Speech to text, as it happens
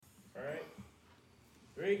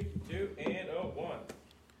3, 2, and 1.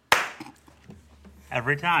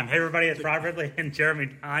 Every time. Hey, everybody, it's Rob Ridley and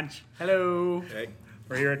Jeremy Donch. Hello. Hey.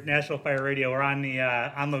 We're here at National Fire Radio. We're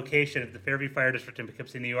on location at the Fairview Fire District in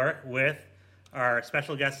Poughkeepsie, New York, with our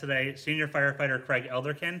special guest today, Senior Firefighter Craig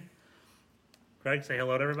Elderkin. Craig, say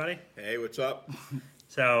hello to everybody. Hey, what's up?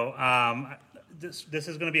 So this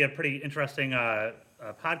is going to be a pretty interesting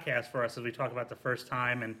podcast for us as we talk about the first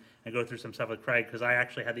time and go through some stuff with Craig, because I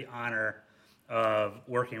actually had the honor of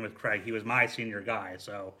working with Craig. He was my senior guy.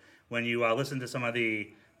 So when you listen to some of the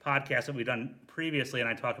podcasts that we've done previously, and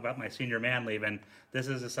I talk about my senior man leaving, this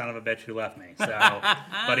is the son of a bitch who left me. So,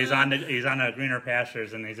 but he's on the greener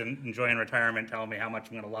pastures, and he's enjoying retirement, telling me how much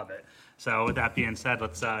I'm going to love it. So with that being said,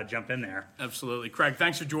 let's jump in there. Absolutely. Craig,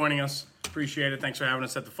 thanks for joining us. Appreciate it. Thanks for having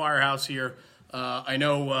us at the firehouse here. I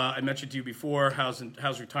know I mentioned to you before, how's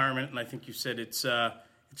retirement, and I think you said it's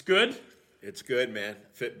good. It's good, man.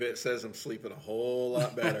 Fitbit says I'm sleeping a whole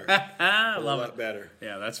lot better. I love it. A lot better.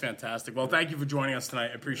 Yeah, that's fantastic. Well, thank you for joining us tonight.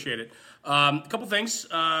 I appreciate it. A couple things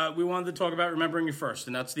we wanted to talk about, remembering you first,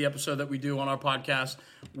 and that's the episode that we do on our podcast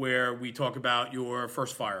where we talk about your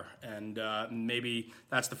first fire, and maybe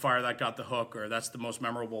that's the fire that got the hook, or that's the most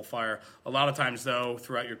memorable fire. A lot of times, though,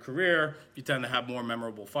 throughout your career, you tend to have more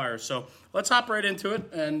memorable fires. So let's hop right into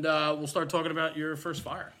it, and we'll start talking about your first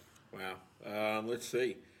fire. Wow. Let's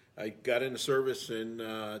see. I got into service in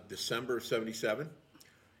December of 77,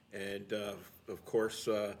 and of course,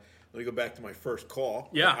 let me go back to my first call.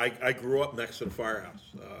 Yeah. I grew up next to the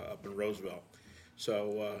firehouse up in Roosevelt.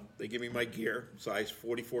 So they give me my gear, size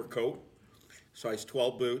 44 coat, size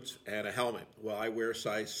 12 boots, and a helmet. Well, I wear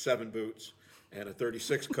size 7 boots and a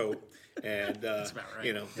 36 coat. And, That's about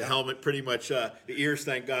right. The helmet pretty much, the ears,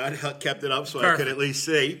 thank God, kept it up so Perfect. I could at least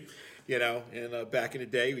see. And back in the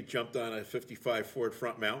day, we jumped on a 55 Ford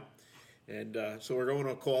front mount. And so we're going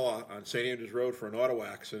on a call on St. Andrews Road for an auto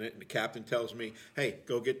accident, and the captain tells me, hey,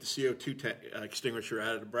 go get the CO2 extinguisher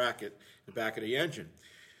out of the bracket, the back of the engine.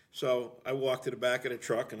 So I walked to the back of the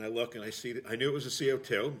truck, and I look, and I see, I knew it was a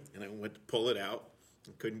CO2, and I went to pull it out,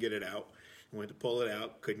 and couldn't get it out. I went to pull it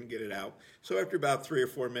out, couldn't get it out. So after about 3 or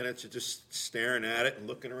 4 minutes of just staring at it and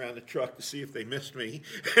looking around the truck to see if they missed me,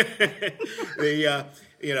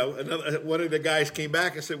 one of the guys came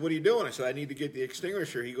back and said, what are you doing? I said, I need to get the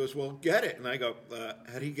extinguisher. He goes, well, get it. And I go,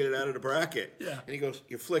 how do you get it out of the bracket? Yeah. And he goes,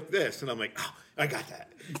 you flick this. And I'm like, oh, I got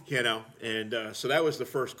that. And so that was the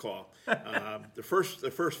first call. The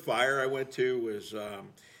first fire I went to was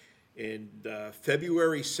in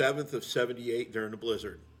February 7th of 78 during the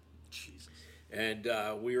blizzard. Jesus. And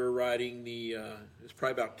we were riding it was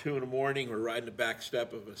probably about 2 in the morning. We're riding the back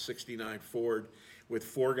step of a 69 Ford with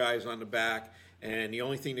 4 guys on the back. And the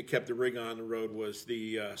only thing that kept the rig on the road was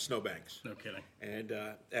the snowbanks. No kidding. And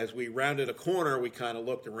as we rounded a corner, we kind of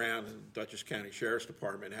looked around, and Dutchess County Sheriff's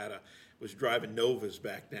Department was driving Novas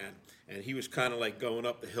back then. And he was kind of like going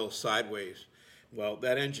up the hill sideways. Well,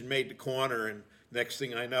 that engine made the corner, and next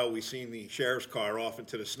thing I know, we seen the sheriff's car off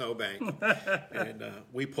into the snowbank. And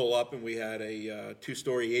we pull up, and we had a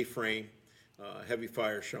 2-story A-frame heavy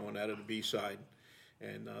fire showing out of the B-side.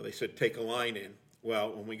 And they said, take a line in.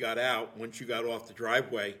 Well, when we got out, once you got off the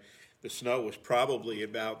driveway, the snow was probably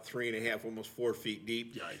about 3.5, almost 4 feet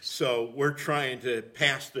deep. Yikes. So we're trying to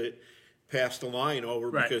pass the line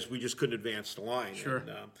over, Right. because we just couldn't advance the line. Sure.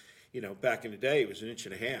 And, back in the day, it was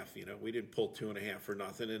 1.5 inches. We didn't pull 2.5 for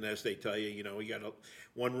nothing. And as they tell you, we got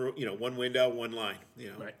one window, one line.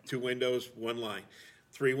 Right. 2 windows, one line.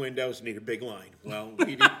 3 windows, need a big line. Well,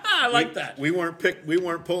 we didn't. I like that. We weren't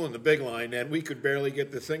pulling the big line, and we could barely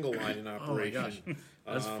get the single line in operation. Oh my gosh,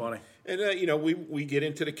 that's funny. And we get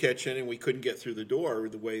into the kitchen, and we couldn't get through the door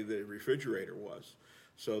the way the refrigerator was.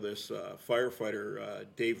 So this firefighter,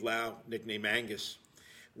 Dave Lau, nicknamed Angus,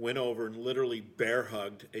 went over and literally bear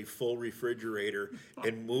hugged a full refrigerator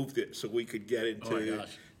and moved it so we could get into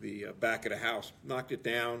the back of the house. Knocked it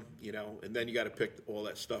down, and then you got to pick all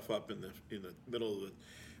that stuff up in the middle of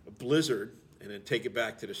a blizzard, and then take it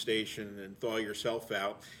back to the station and thaw yourself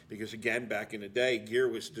out. Because again, back in the day, gear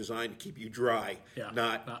was designed to keep you dry,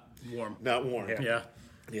 not warm. Not warm. Yeah.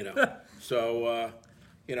 So.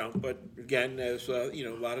 But again, there's a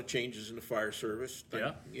lot of changes in the fire service.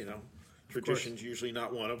 Tradition's usually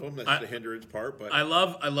not one of them. That's the hindrance part. But I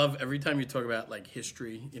love every time you talk about like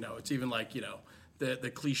history. It's even like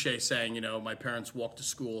the cliche saying, my parents walked to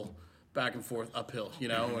school back and forth uphill,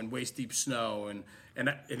 and waist deep snow,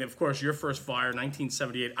 and of course your first fire,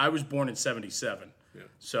 1978. I was born in 77. Yeah.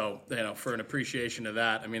 So, for an appreciation of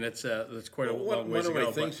that, I mean, that's quite a long ways to go. One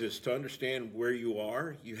of my things is to understand where you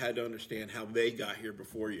are, you had to understand how they got here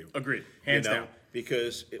before you. Agreed. Hands down.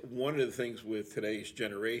 Because one of the things with today's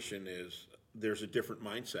generation is there's a different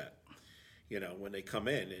mindset. When they come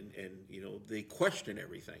in and they question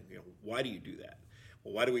everything. Why do you do that?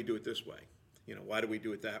 Well, why do we do it this way? Why do we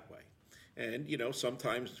do it that way? And,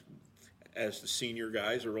 sometimes as the senior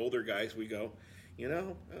guys or older guys, we go,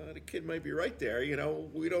 the kid might be right there.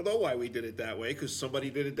 We don't know why we did it that way because somebody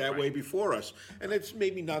did it that way before us. And it's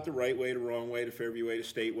maybe not the right way, the wrong way, the Fairview way, the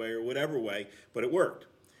state way, or whatever way, but it worked.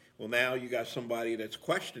 Well, now you got somebody that's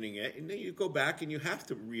questioning it, and then you go back and you have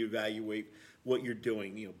to reevaluate what you're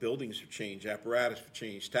doing. Buildings have changed, apparatus have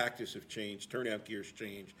changed, tactics have changed, turnout gears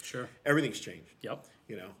changed. Sure. Everything's changed. Yep.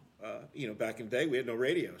 Back in the day, we had no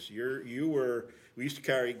radios. We used to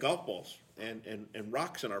carry golf balls and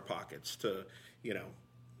rocks in our pockets to,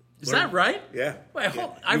 Is that right? Yeah. Wait,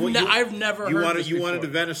 yeah. I've never heard this You wanted to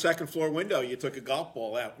before. vent a second floor window. You took a golf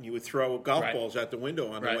ball out and you would throw golf balls out the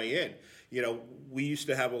window on the way in. We used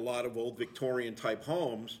to have a lot of old Victorian type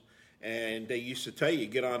homes, and they used to tell you,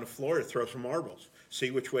 get on the floor, throw some marbles,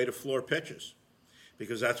 see which way the floor pitches,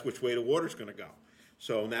 because that's which way the water's going to go.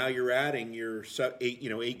 So now you're adding your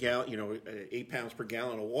 8 pounds per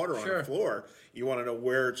gallon of water on the floor. You want to know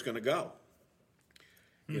where it's going to go.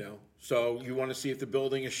 So you want to see if the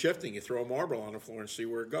building is shifting. You throw a marble on the floor and see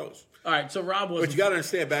where it goes. All right, so Rob was. But you got to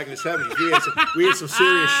understand, back in the 70s, we had some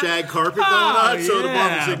serious shag carpet going on, so the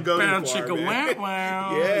bums didn't go too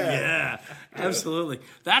far. Yeah, absolutely.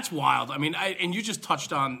 That's wild. I mean, and you just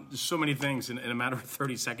touched on so many things in a matter of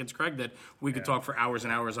 30 seconds, Craig, that we could talk for hours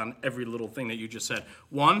and hours on every little thing that you just said.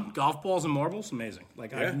 One, golf balls and marbles, amazing.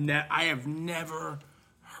 Like I have never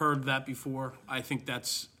heard that before. I think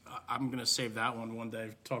that's. I'm going to save that one day,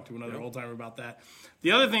 talk to another old timer about that.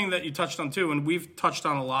 The other thing that you touched on too, and we've touched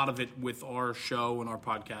on a lot of it with our show and our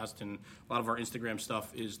podcast and a lot of our Instagram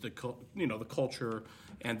stuff, is the culture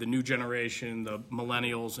and the new generation, the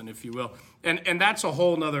millennials, and if you will. And that's a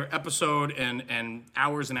whole nother episode and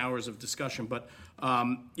hours of discussion. But,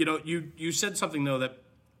 you said something though that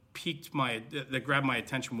that grabbed my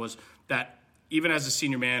attention, was that even as a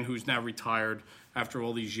senior man who's now retired after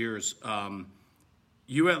all these years,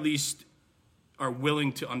 you at least are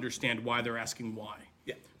willing to understand why they're asking why.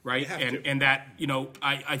 Yeah. Right? And that,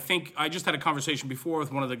 I think I just had a conversation before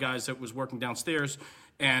with one of the guys that was working downstairs,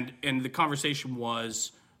 and the conversation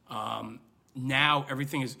was now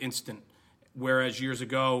everything is instant. Whereas years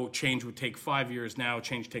ago, change would take 5 years. Now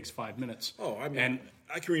change takes 5 minutes. Oh, I mean,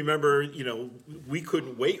 I can remember, we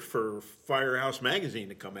couldn't wait for Firehouse magazine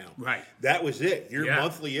to come out. Right. That was it. Your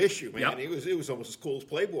monthly issue, man. Yep. It was almost as cool as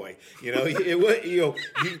Playboy. It was,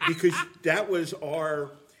 because that was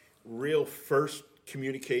our real first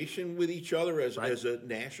communication with each other as a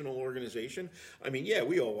national organization. I mean,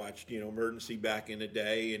 we all watched, Emergency back in the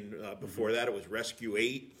day, and before that it was Rescue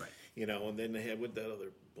 8. Right. And then they had with that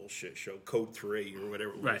other bullshit show, Code 3 or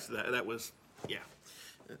whatever it was. That was,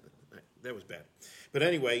 that was bad. But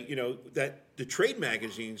anyway, that the trade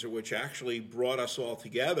magazines are which actually brought us all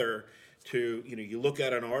together to, you look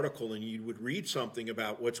at an article and you would read something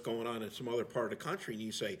about what's going on in some other part of the country and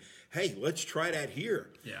you say, hey, let's try that here.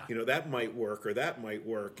 Yeah. That might work or that might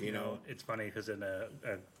work, you know. It's funny because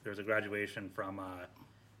there's a graduation from I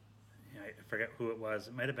forget who it was.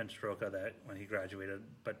 It might have been Stroka that when he graduated,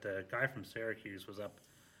 but the guy from Syracuse was up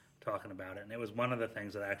talking about it, and it was one of the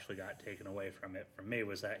things that actually got taken away from it from me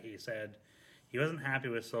was that he said he wasn't happy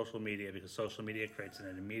with social media because social media creates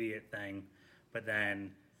an immediate thing, but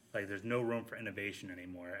then there's no room for innovation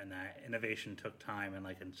anymore, and that innovation took time. And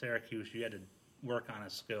in Syracuse, you had to work on a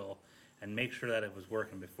skill and make sure that it was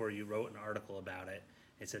working before you wrote an article about it.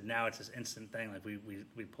 He said now it's this instant thing.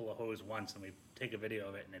 We pull a hose once and we take a video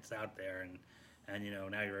of it and it's out there, and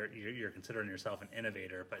now you're considering yourself an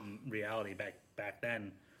innovator, but in reality back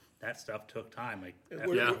then that stuff took time.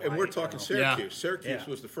 We're talking Syracuse. Yeah. Syracuse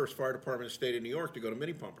was the first fire department in the state of New York to go to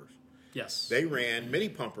mini pumpers. Yes. They ran mini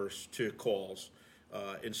pumpers to calls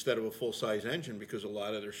instead of a full-size engine because a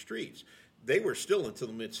lot of their streets. They were still until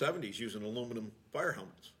the mid-'70s using aluminum fire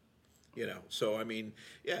helmets. So I mean,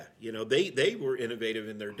 they were innovative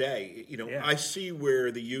in their day. I see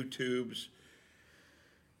where the YouTubes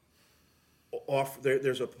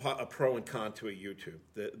there's a pro and con to a YouTube.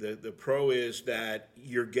 The pro is that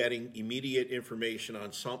you're getting immediate information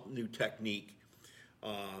on some new technique,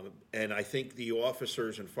 and I think the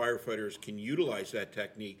officers and firefighters can utilize that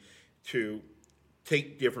technique to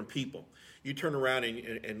take different people. You turn around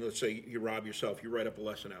and let's say you rob yourself, you write up a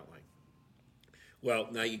lesson outline. Well,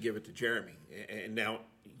 now you give it to Jeremy, and now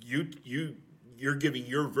you're giving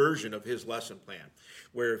your version of his lesson plan.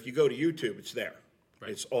 Where if you go to YouTube, it's there. Right.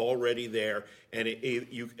 It's already there, and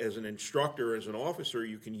you, as an instructor, as an officer,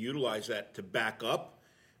 you can utilize that to back up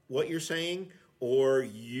what you're saying, or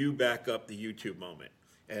you back up the YouTube moment.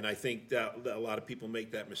 And I think that a lot of people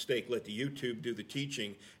make that mistake. Let the YouTube do the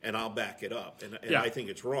teaching, and I'll back it up. And Yeah. I think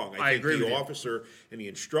it's wrong. I think agree with the you. officer and the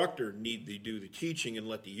instructor need to do the teaching and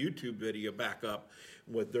let the YouTube video back up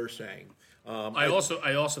what they're saying. I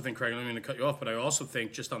also think, Craig, I don't mean to cut you off, but I also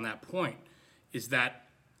think just on that point is that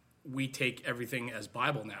we take everything as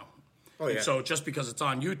Bible now. Oh, yeah. And so just because it's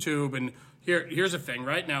on YouTube, and here's the thing,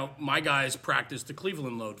 right? Now, my guys practice the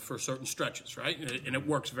Cleveland load for certain stretches, right? And it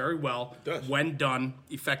works very well does. when done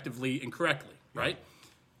effectively and correctly, right?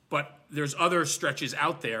 But there's other stretches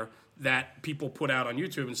out there that people put out on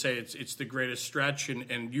YouTube and say it's the greatest stretch,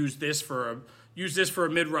 and use this for a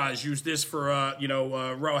mid-rise, use this for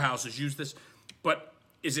row houses, use this. But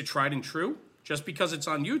is it tried and true? Just because it's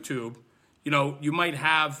on YouTube, you might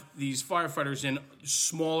have these firefighters in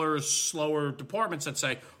smaller, slower departments that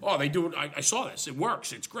say, "Oh, they do it. I saw this. It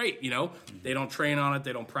works. It's great." They don't train on it.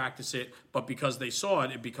 They don't practice it. But because they saw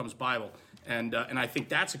it, it becomes Bible. And I think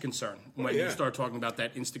that's a concern when you start talking about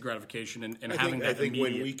that instant gratification and having that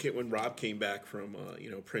immediate. When Rob came back from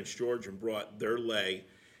Prince George and brought their lay,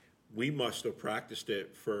 we must have practiced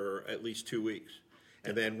it for at least 2 weeks.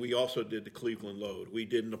 And then we also did the Cleveland load. We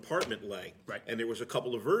did an apartment lay. Right. And there was a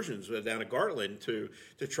couple of versions down at Gartland to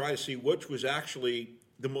try to see which was actually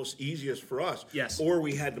the most easiest for us. Yes. Or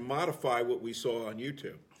we had to modify what we saw on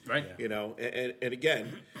YouTube. Right. And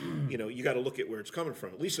again, you got to look at where it's coming from.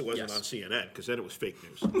 At least it wasn't Yes. on CNN, because then it was fake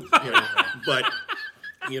news. But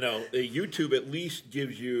YouTube at least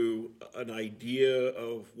gives you an idea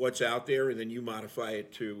of what's out there, and then you modify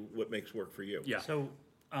it to what makes work for you. Yeah. So,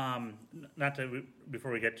 not to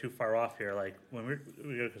before we get too far off here, like when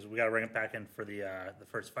because we got to bring it back in for the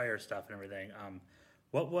first fire stuff and everything.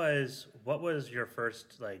 What was your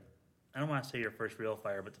first, like, I don't want to say your first real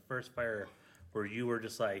fire, but the first fire where you were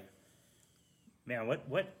just like, man,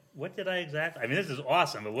 what did I exactly? I mean, this is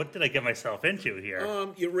awesome, but what did I get myself into here?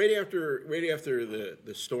 Right after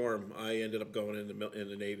the storm, I ended up going in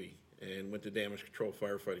the Navy and went to damage control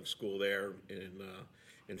firefighting school there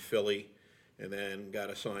in Philly, and then got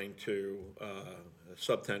assigned to a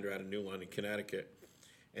subtender out of New London, Connecticut.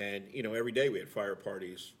 And every day we had fire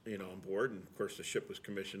parties on board, and of course the ship was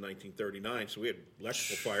commissioned in 1939, so we had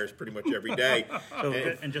electrical fires pretty much every day. So,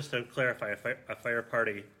 and just to clarify, a fire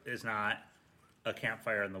party is not a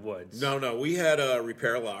campfire in the woods. No, we had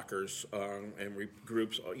repair lockers and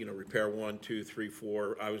groups. Repair 1, 2, 3,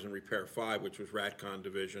 4. I was in repair 5, which was RATCON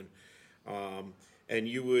division, and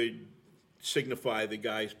you would signify the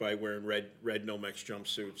guys by wearing red Nomex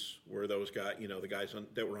jumpsuits. Were those guys, the guys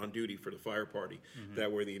that were on duty for the fire party,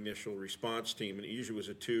 that were the initial response team, and it usually was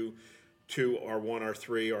a two R1,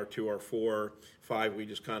 R3, R2, R4, 5. We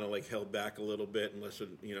just kind of like held back a little bit unless it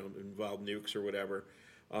involved nukes or whatever.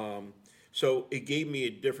 So it gave me a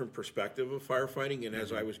different perspective of firefighting, and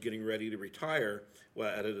as I was getting ready to retire,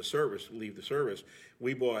 out of the service, leave the service,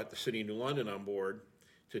 we brought the City of New London on board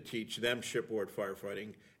to teach them shipboard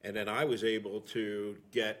firefighting, and then I was able to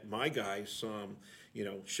get my guys some,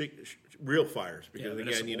 real fires, because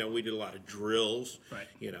again, we did a lot of drills, right.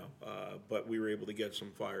 But we were able to get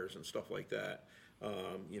some fires and stuff like that.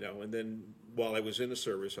 And then while I was in the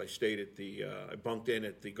service, I stayed at I bunked in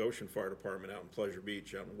at the Goshen Fire Department out in Pleasure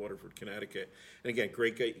Beach, out in Waterford, Connecticut. And again,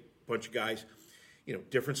 great bunch of guys,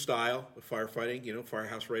 different style of firefighting,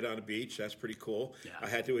 firehouse right on the beach. That's pretty cool. Yeah. I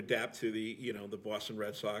had to adapt to the Boston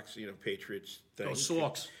Red Sox, Patriots thing. Those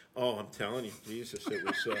Sox. Oh, I'm telling you, Jesus, it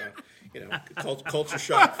was, culture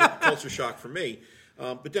shock for me.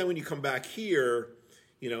 But then when you come back here,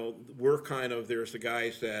 we're there's the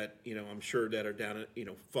guys that, I'm sure that are down at,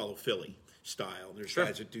 follow Philly style. There's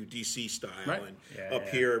guys that do DC style. Right. And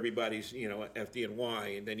here, everybody's,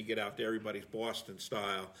 FDNY. And then you get out there, everybody's Boston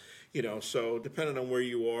style. So depending on where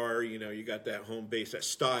you are, you got that home base, that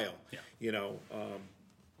style. Yeah.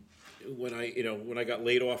 When I got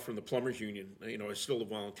laid off from the Plumbers Union, I was still a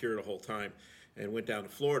volunteer the whole time, and went down to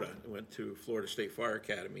Florida. I went to Florida State Fire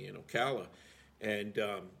Academy in Ocala, and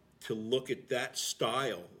to look at that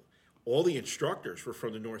style, all the instructors were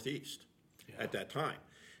from the Northeast at that time.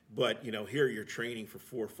 But, here you're training for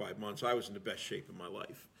 4 or 5 months. I was in the best shape of my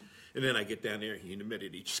life. And then I get down there, and in a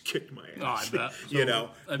minute, he just kicked my ass. Oh, I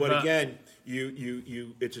bet. But again,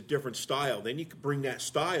 you it's a different style. Then you can bring that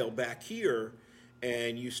style back here,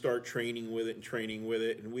 and you start training with it.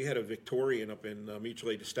 And we had a Victorian up in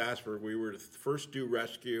Mutual Aid to Stassburg. We were the first do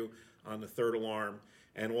rescue on the third alarm,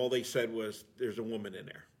 and all they said was, "There's a woman in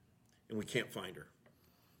there, and we can't find her."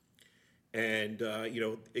 And,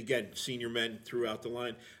 again, senior men throughout the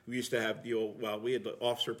line. We used to have we had the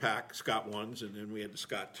officer pack, Scott 1s, and then we had the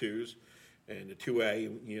Scott 2s and the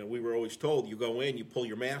 2A. We were always told, you go in, you pull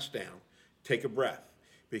your mask down, take a breath,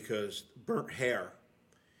 because burnt hair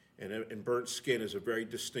and burnt skin is a very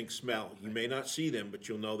distinct smell. You may not see them, but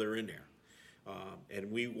you'll know they're in there.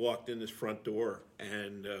 And we walked in this front door,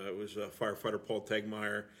 and it was firefighter Paul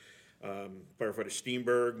Tegmeyer, firefighter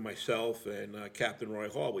Steenberg, myself, and Captain Roy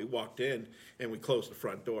Hall. We walked in, and we closed the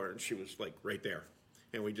front door, and she was like right there.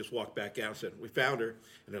 And we just walked back out and said, "We found her."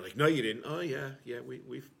 And they're like, "No, you didn't." "Oh, yeah,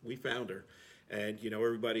 we found her." And,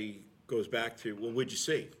 everybody goes back to, "Well, what'd you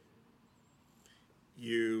see?"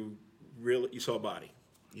 You saw a body,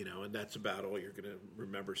 and that's about all you're going to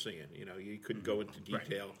remember seeing. You couldn't go into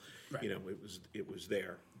detail. Right. It was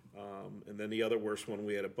there. And then the other worst one,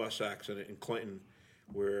 we had a bus accident in Clinton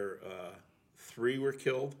where 3 were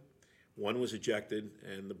killed, 1 was ejected,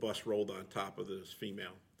 and the bus rolled on top of this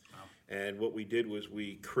female. And what we did was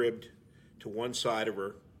we cribbed to one side of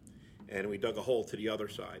her, and we dug a hole to the other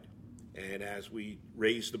side. And as we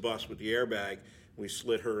raised the bus with the airbag, we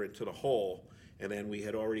slid her into the hole, and then we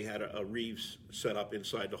had already had a Reeves set up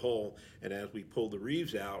inside the hole. And as we pulled the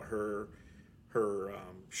Reeves out, her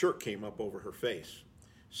shirt came up over her face.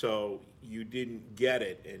 So you didn't get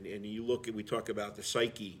it. And we talk about the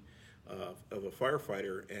psyche of a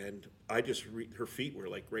firefighter, and her feet were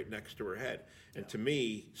like right next to her head. And to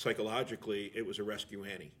me, psychologically, it was a rescue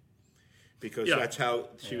Annie. Because that's how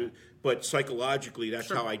she was. But psychologically, that's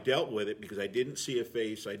how I dealt with it, because I didn't see a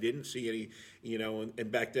face. I didn't see any, and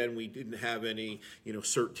back then we didn't have any,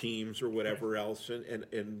 CERT teams or whatever else. And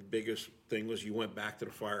the biggest thing was you went back to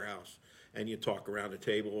the firehouse and you talk around the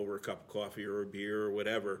table over a cup of coffee or a beer or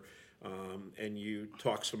whatever. And you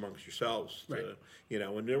talks amongst yourselves,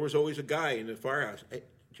 and there was always a guy in the firehouse. "Hey,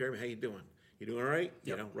 Jeremy, how you doing? You doing all right?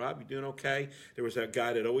 Yep. Rob, you doing okay?" There was that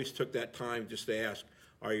guy that always took that time just to ask,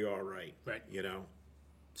 "Are you all right?" Right.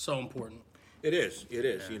 So important. It is,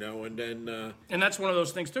 and then... and that's one of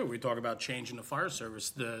those things, too. We talk about change in the fire service,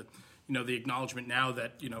 the acknowledgement now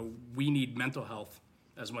that, we need mental health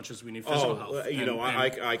as much as we need physical health.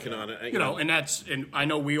 I can on it. And I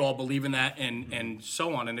know we all believe in that and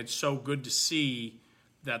so on. And it's so good to see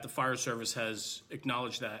that the fire service has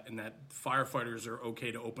acknowledged that and that firefighters are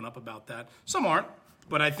okay to open up about that. Some aren't,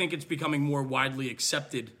 but I think it's becoming more widely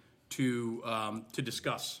accepted to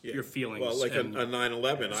discuss your feelings. Well, like on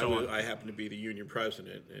 9/11, I happened to be the union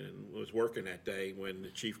president and was working that day when the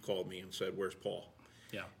chief called me and said, "Where's Paul?"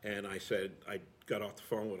 Yeah. And I said, I got off the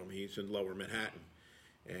phone with him. He's in Lower Manhattan.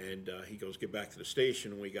 And he goes, "Get back to the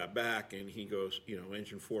station." We got back, and he goes,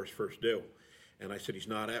 "Engine 4 is first due." And I said, "He's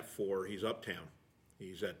not at 4. He's uptown.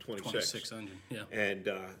 He's at 26. 26 engine, yeah. And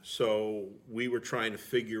so we were trying to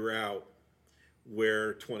figure out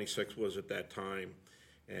where 26 was at that time.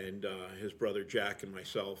 And his brother Jack and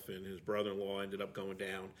myself and his brother-in-law ended up going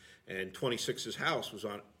down. And 26's house was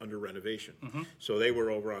under renovation. Mm-hmm. So they were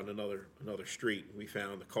over on another street. We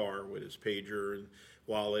found the car with his pager and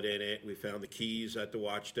wallet in it. We found the keys at the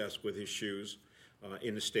watch desk with his shoes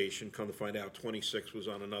in the station. Come to find out, 26 was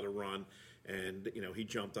on another run. And, he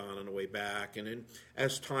jumped on the way back. And then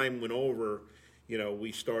as time went over,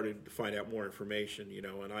 we started to find out more information,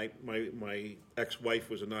 and my ex-wife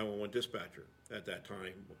was a 911 dispatcher at that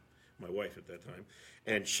time, my wife at that time,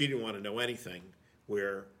 and she didn't want to know anything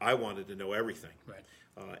where I wanted to know everything. Right.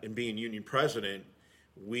 And being union president,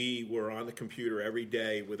 we were on the computer every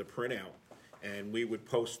day with a printout, and we would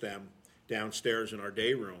post them downstairs in our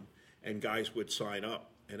day room, and guys would sign up.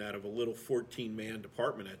 And out of a little 14-man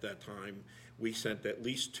department at that time, we sent at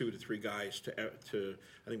least 2 to 3 guys to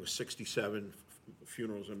I think it was 67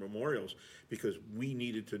 funerals and memorials, because we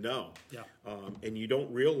needed to know. Yeah. And you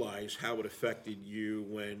don't realize how it affected you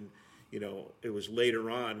when, it was later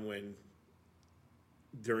on when,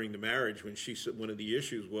 during the marriage, when she said one of the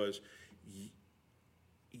issues was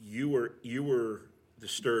you were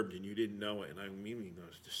disturbed and you didn't know it. And I mean, I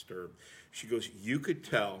was disturbed. She goes, "You could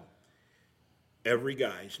tell every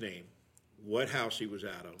guy's name, what house he was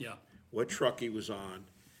out of, what truck he was on,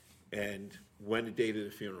 and when the date of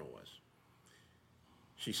the funeral was."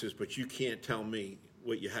 She says, "But you can't tell me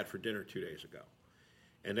what you had for dinner 2 days ago."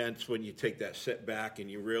 And that's when you take that step back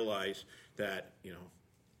and you realize that,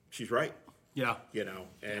 she's right. Yeah.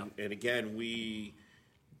 And again, we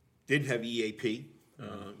didn't have EAP,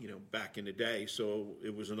 back in the day. So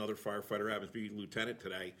it was another firefighter, happens to be lieutenant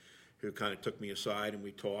today, who kind of took me aside and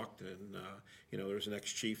we talked. And, there was an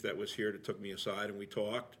ex-chief that was here that took me aside and we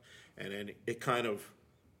talked. And then it kind of,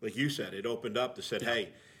 like you said, it opened up to said,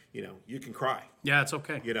 "Hey, you can cry. Yeah, it's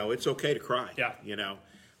okay. It's okay to cry." Yeah.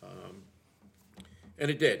 And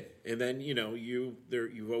it did. And then,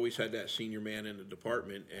 you've always had that senior man in the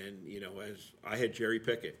department. And, as I had Jerry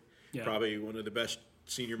Pickett, probably one of the best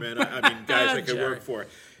senior men, guys I could work for.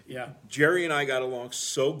 Yeah. Jerry and I got along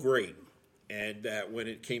so great. And that when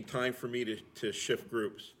it came time for me to shift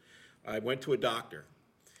groups, I went to a doctor,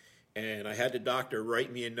 and I had the doctor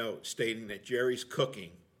write me a note stating that Jerry's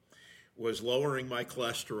cooking was lowering my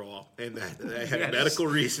cholesterol, and that I had a medical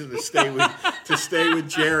reason to stay with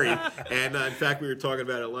Jerry. And in fact, we were talking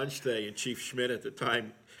about it at lunch today, and Chief Schmidt at the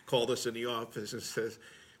time called us in the office and says,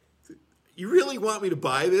 "You really want me to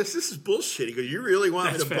buy this? This is bullshit." He goes, "You really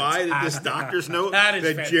want me to buy this doctor's note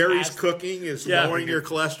that Jerry's cooking is lowering your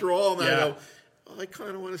cholesterol?" And I go, "I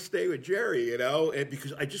kind of want to stay with Jerry, and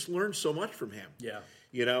because I just learned so much from him." Yeah.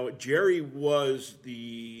 Jerry was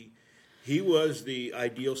the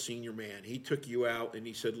ideal senior man. He took you out and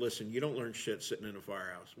he said, "Listen, you don't learn shit sitting in a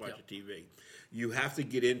firehouse watching TV. You have to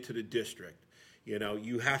get into the district.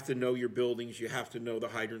 You have to know your buildings. You have to know the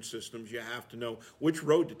hydrant systems. You have to know which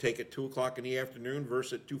road to take at 2:00 in the afternoon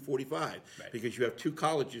versus at 2:45, because you have two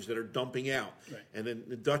colleges that are dumping out, and then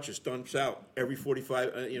the Duchess dumps out every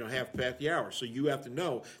 45, half past the hour. So you have to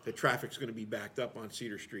know that traffic's going to be backed up on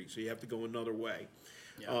Cedar Street. So you have to go another way."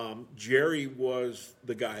 Yeah. Jerry was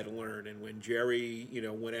the guy to learn, and when Jerry,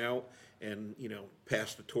 went out and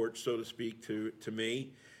passed the torch, so to speak, to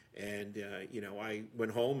me. And, I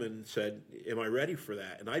went home and said, "Am I ready for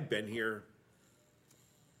that?" And I'd been here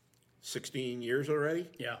 16 years already.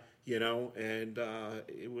 Yeah. And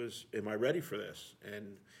it was, "Am I ready for this?"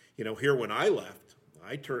 And, here when I left,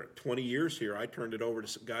 I turned 20 years here. I turned it over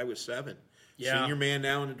to a guy with 7. Yeah. Senior man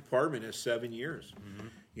now in the department has 7 years.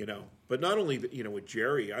 But not only, with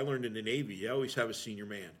Jerry, I learned in the Navy, you always have a senior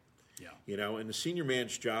man. Yeah. And the senior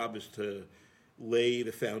man's job is to lay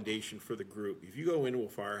the foundation for the group. If you go into a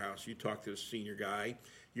firehouse, you talk to the senior guy,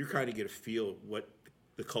 you kind of get a feel of what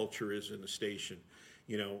the culture is in the station.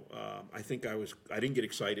 I think I didn't get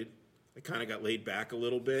excited. I kind of got laid back a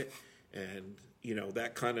little bit, and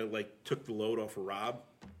that kind of took the load off of Rob,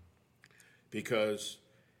 because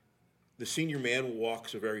the senior man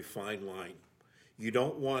walks a very fine line. You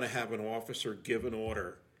don't want to have an officer give an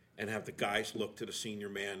order and have the guys look to the senior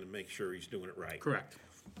man and make sure he's doing it right. Correct.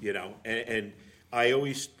 And I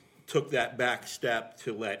always took that back step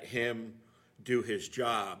to let him do his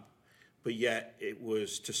job, but yet it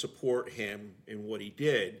was to support him in what he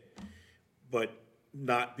did, but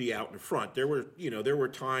not be out in front. There were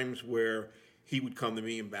times where he would come to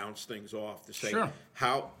me and bounce things off to say,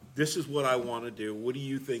 this is what I want to do. What do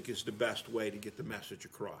you think is the best way to get the message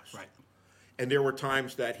across? Right. And there were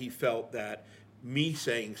times that he felt that me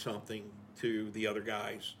saying something to the other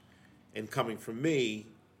guys and coming from me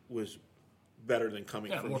was better than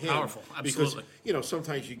coming from more him. Powerful. Absolutely. Because,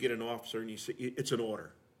 sometimes you get an officer and you say, it's an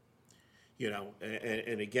order.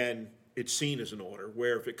 And again, it's seen as an order,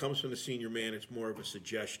 where if it comes from the senior man, it's more of a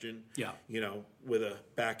suggestion, with a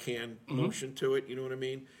backhand motion to it, you know what I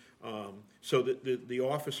mean? So the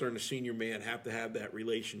officer and the senior man have to have that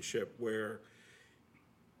relationship where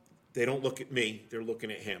they don't look at me, they're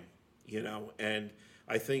looking at him, and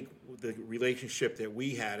I think the relationship that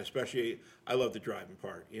we had, especially, I love the driving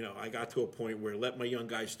part. I got to a point where let my young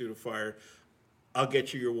guys do the fire. I'll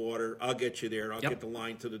get you your water. I'll get you there. I'll get the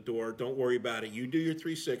line to the door. Don't worry about it. You do your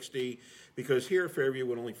 360, because here at Fairview,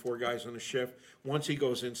 with only 4 guys on the shift, once he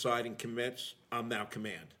goes inside and commits, I'm now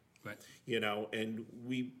command. Right. And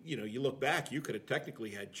we, you look back, you could have technically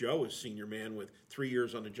had Joe as senior man with 3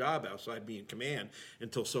 years on the job outside being command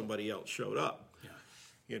until somebody else showed up.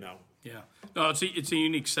 Yeah. No, it's a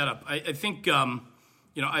unique setup. I think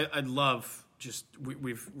I'd love just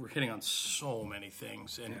we're hitting on so many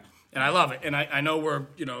things, and I love it. And I know we're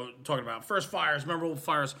talking about first fires, memorable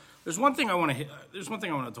fires. There's one thing I want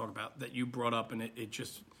to talk about that you brought up, and it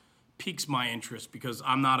just piques my interest, because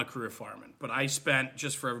I'm not a career fireman, but I spent,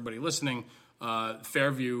 just for everybody listening,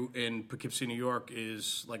 Fairview in Poughkeepsie, New York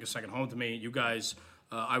is like a second home to me. You guys.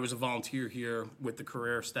 I was a volunteer here with the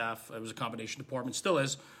career staff. It was a combination department, still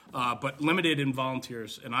is, but limited in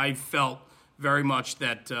volunteers. And I felt very much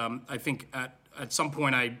that I think at some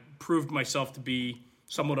point I proved myself to be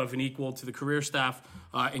somewhat of an equal to the career staff,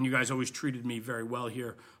 and you guys always treated me very well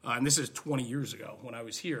here. And this is 20 years ago when I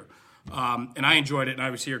was here. And I enjoyed it, and I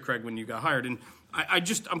was here, Craig, when you got hired. And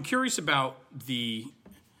I'm curious about the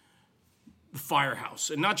firehouse,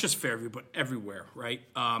 and not just Fairview, but everywhere, right?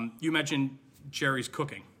 You mentioned Jerry's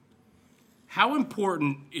cooking. How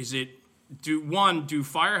important is it? Do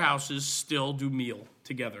firehouses still do meal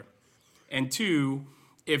together? And 2,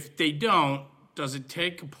 if they don't, does it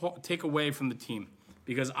take away from the team?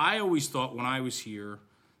 Because I always thought when I was here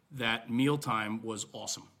that mealtime was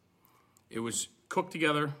awesome. It was cooked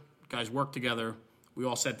together, guys worked together, we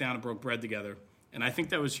all sat down and broke bread together. And I think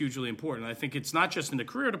that was hugely important. I think it's not just in the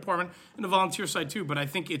career department, in the volunteer side too, but I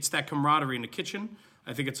think it's that camaraderie in the kitchen.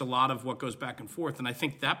 I think it's a lot of what goes back and forth. And I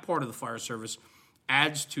think that part of the fire service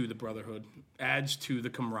adds to the brotherhood, adds to the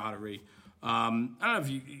camaraderie. I don't know if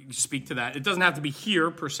you speak to that. It doesn't have to be here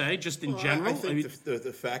per se, just in general. I think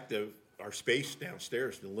the fact of our space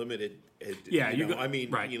downstairs, the limited. Yeah,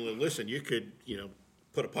 right. Listen, you could,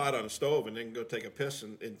 put a pot on a stove and then go take a piss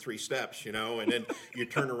in 3 steps, and then you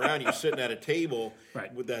turn around, you're sitting at a table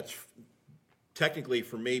that's technically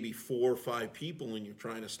for maybe 4 or 5 people, and you're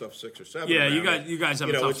trying to stuff 6 or 7. Yeah, you guys have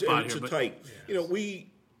a tough spot it's here. It's tight.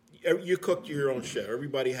 You cooked your own shit.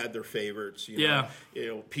 Everybody had their favorites.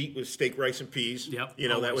 Pete was steak, rice, and peas. Yep.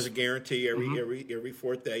 That was a guarantee. Every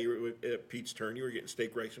fourth day, at Pete's turn, you were getting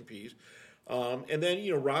steak, rice, and peas. And then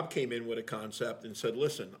Rob came in with a concept and said,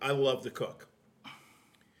 "Listen, I love to cook,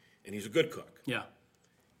 and he's a good cook. Yeah,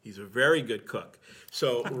 he's a very good cook.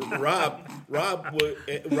 So Rob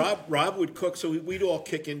would cook. So we'd all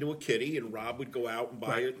kick into a kitty, and Rob would go out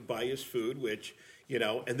and buy his food, which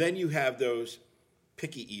and then you have those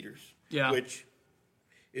picky eaters, which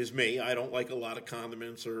is me. I don't like a lot of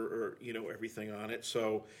condiments or everything on it.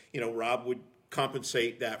 So Rob would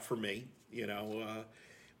compensate that for me.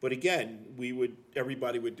 But again,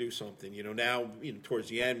 everybody would do something. Now towards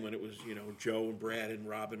the end when it was Joe and Brad and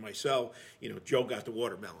Rob and myself, Joe got the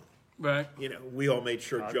watermelon. Right. We all made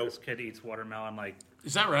sure Joe. This kid eats watermelon like.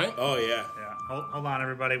 Is that right? Oh yeah. Yeah. Hold on,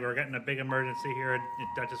 everybody. We're getting a big emergency here in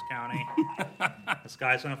Dutchess County. The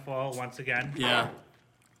sky's gonna fall once again. Yeah.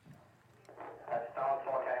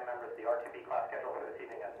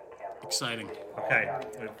 Exciting. Okay,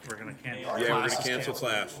 we're going to cancel. Yeah, we're going to cancel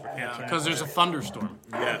class. Because there's a thunderstorm.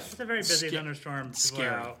 Yes. It's a very busy thunderstorm.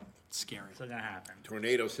 Scary. Scary. It's going to happen.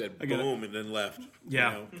 Tornado said boom and then left.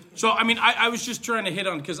 Yeah. So, I was just trying to hit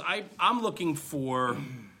on, because I'm looking for,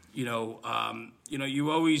 you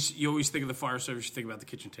always think of the fire service, you think about the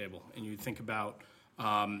kitchen table, and you think about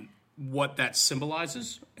what that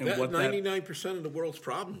symbolizes and what 99% of the world's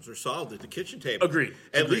problems are solved at the kitchen table. Agreed.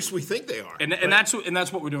 At least we think they are. And that's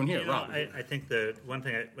what we're doing here, Rob. I think the one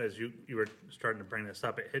thing, as you were starting to bring this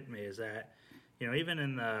up, it hit me is that even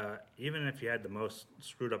if you had the most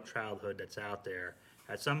screwed up childhood that's out there,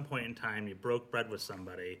 at some point in time you broke bread with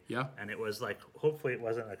somebody. Yeah. And it was like, hopefully it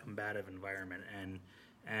wasn't a combative environment.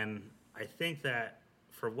 And I think that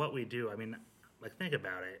for what we do, think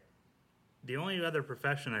about it. The only other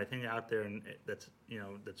profession I think out there that's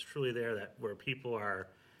truly there, that where people are,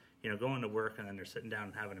 going to work and then they're sitting down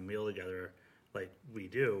and having a meal together like we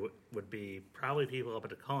do, would be probably people up at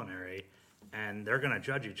the culinary, and they're going to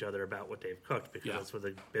judge each other about what they've cooked because that's what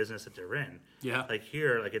the business that they're in. Yeah. Like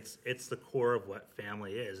here, like it's the core of what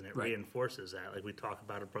family is, and it reinforces that. Like we talk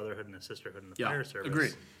about a brotherhood and a sisterhood in the fire service.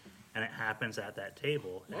 Agreed. And it happens at that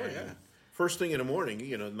table. Oh yeah. First thing in the morning,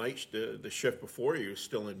 the shift before you is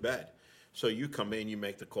still in bed. So you come in, you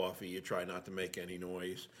make the coffee, you try not to make any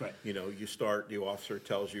noise. Right. You start, the officer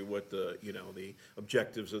tells you what the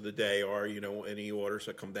objectives of the day are, any orders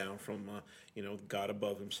that come down from, God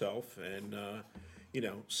above himself. And,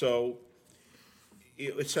 so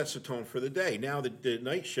it sets the tone for the day. Now the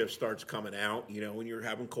night shift starts coming out, when you're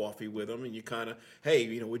having coffee with them and you kind of, hey,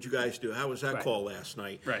 what'd you guys do? How was that call last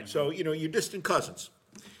night? Right. So, you're distant cousins.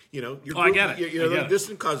 Your group, I get it. The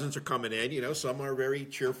distant cousins are coming in. Some are very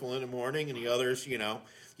cheerful in the morning, and the others, you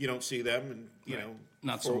don't see them, and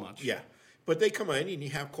not so much. Yeah, but they come in, and you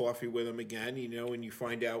have coffee with them again, and you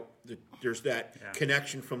find out that there's that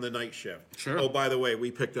connection from the night shift. Sure. Oh, by the way,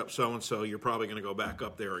 we picked up so and so. You're probably going to go back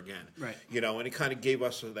up there again. Right. And it kind of gave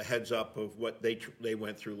us the heads up of what they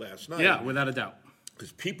went through last night. Yeah, without a doubt.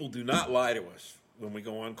 Because people do not lie to us when we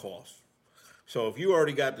go on calls. So if you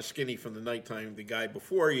already got the skinny from the nighttime, the guy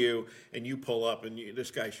before you, and you pull up and this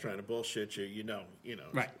guy's trying to bullshit you,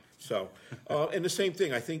 Right. So, and the same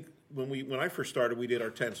thing, I think when I first started, we did our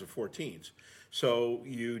 10s and 14s. So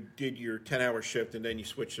you did your 10-hour shift and then you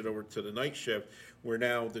switched it over to the night shift, where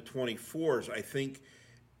now the 24s, I think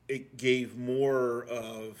it gave more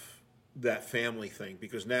of that family thing,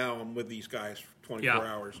 because now I'm with these guys for 24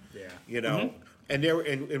 hours. Yeah.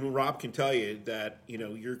 And Rob can tell you that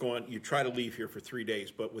you try to leave here for 3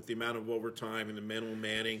 days, but with the amount of overtime and the minimum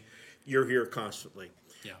manning, you're here constantly.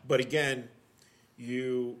 Yeah. But again,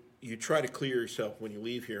 you try to clear yourself when you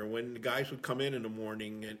leave here. When the guys would come in the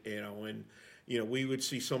morning, and we would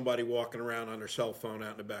see somebody walking around on their cell phone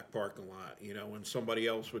out in the back parking lot, and somebody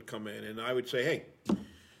else would come in, and I would say, hey,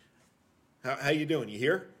 how you doing? You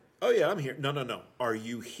here? Oh yeah, I'm here. No. Are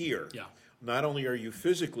you here? Yeah. Not only are you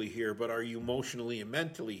physically here, but are you emotionally and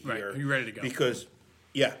mentally here? Right. Are you ready to go? Because,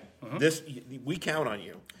 we count on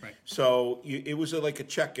you. Right. So it was like a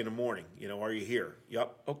check in the morning. Are you here?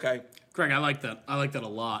 Yep. Okay. Greg, I like that. I like that a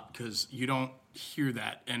lot, because you don't hear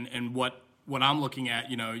that. And what I'm looking at,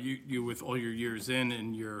 you with all your years in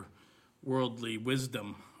and your worldly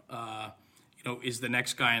wisdom, is the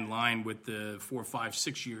next guy in line with the 4, 5,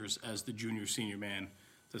 6 years as the junior, senior man,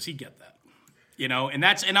 does he get that? And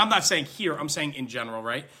I'm not saying here, I'm saying in general,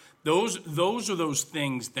 right? Those are those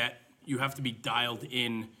things that you have to be dialed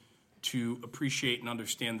in to appreciate and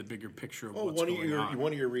understand the bigger picture of what's going on.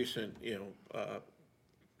 One of your recent,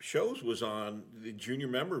 shows was on the junior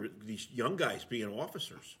member, these young guys being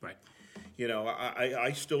officers. Right.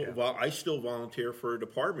 I still volunteer for a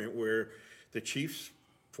department where the chief's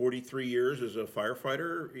 43 years as a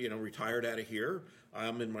firefighter, retired out of here.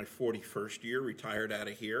 I'm in my 41st year, retired out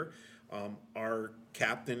of here. Our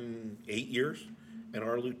captain, 8 years, and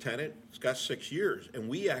our lieutenant has got 6 years. And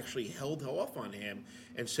we actually held off on him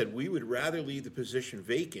and said we would rather leave the position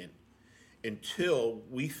vacant until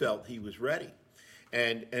we felt he was ready.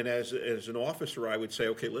 And as an officer, I would say,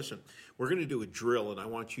 okay, listen, we're going to do a drill, and I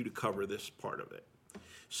want you to cover this part of it.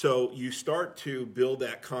 So you start to build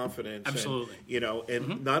that confidence. Absolutely.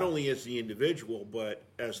 And not only as the individual, but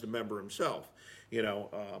as the member himself.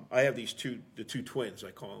 I have the two twins,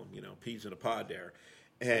 I call them, peas in a pod there.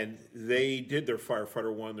 And they did their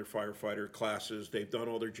firefighter 1, their firefighter classes. They've done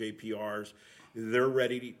all their JPRs. They're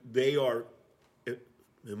ready. They are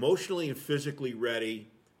emotionally and physically ready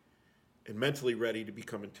and mentally ready to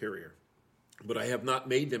become interior. But I have not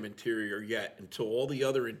made them interior yet until all the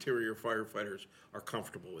other interior firefighters are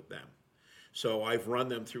comfortable with them. So I've run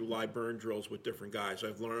them through live burn drills with different guys.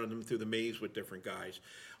 I've run them through the maze with different guys.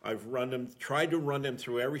 I've tried to run them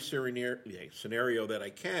through every scenario that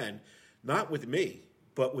I can, not with me,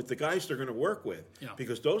 but with the guys they're going to work with. Yeah.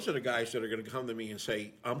 Because those are the guys that are going to come to me and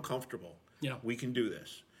say, I'm comfortable. Yeah. We can do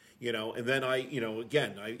this. And then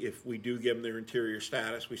if we do give them their interior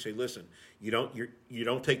status, we say, listen, you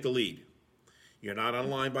don't take the lead. You're not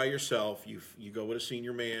on line by yourself. You go with a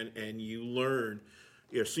senior man and you learn,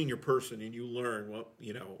 you're a senior person and you learn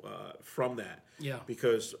from that. Yeah.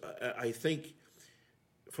 Because I think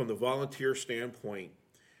from the volunteer standpoint,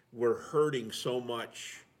 we're hurting so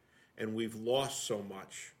much and we've lost so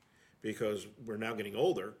much because we're now getting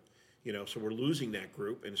older. So we're losing that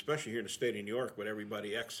group, and especially here in the state of New York with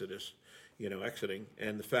everybody exiting,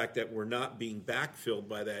 and the fact that we're not being backfilled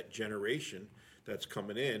by that generation that's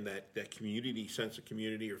coming in, that community, sense of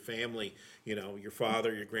community or family, your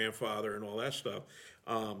father, your grandfather, and all that stuff.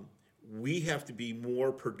 We have to be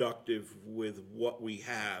more productive with what we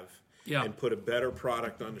have and put a better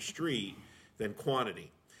product on the street than quantity.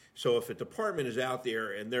 So if a department is out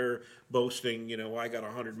there and they're boasting, I got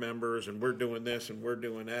 100 members and we're doing this and we're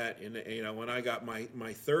doing that, and when I got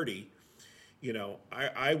my 30,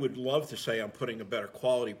 I would love to say I'm putting a better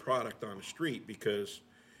quality product on the street because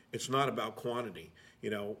it's not about quantity.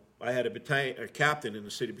 I had a captain in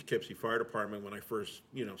the City of Poughkeepsie Fire Department when I first,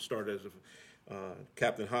 started as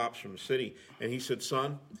Captain Hops from the city, and he said,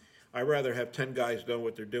 son, I'd rather have 10 guys know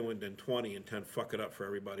what they're doing than 20 and 10 fuck it up for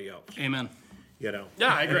everybody else. Amen. Yeah,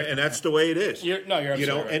 I agree. And that's the way it is. You're absolutely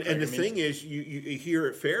right. And the thing is, you here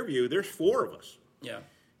at Fairview, there's 4 of us. Yeah.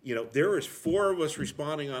 There is 4 of us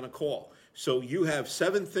responding on a call. So you have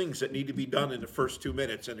 7 things that need to be done in the first 2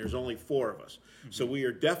 minutes, and there's only 4 of us. Mm-hmm. So we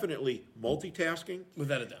are definitely multitasking.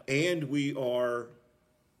 Without a doubt. And we are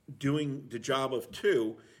doing the job of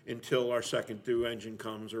 2 until our second due engine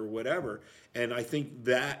comes or whatever. And I think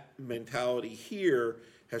that mentality here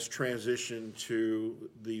has transitioned to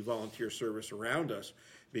the volunteer service around us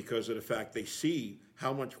because of the fact they see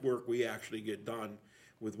how much work we actually get done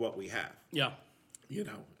with what we have. Yeah.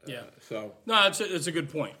 So no, it's a good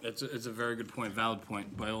point. It's a very good point, valid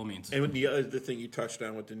point by all means. And the other thing you touched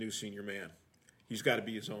on with the new senior man, he's got to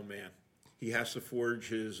be his own man. He has to forge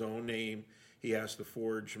his own name. He has to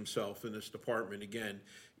forge himself in this department. Again,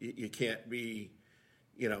 you can't be,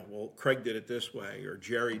 Craig did it this way or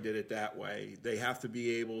Jerry did it that way. They have to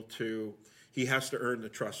be able to. He has to earn the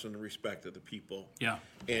trust and the respect of the people. Yeah.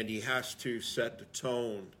 And he has to set the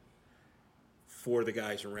tone for the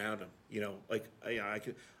guys around him.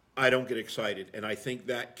 I don't get excited, and I think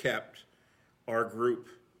that kept our group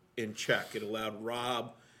in check. It allowed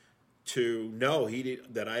Rob to know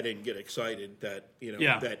that I didn't get excited, that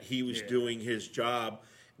that he was doing his job,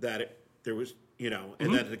 that there was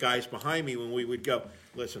and that the guys behind me, when we would go,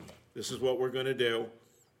 listen, this is what we're going to do.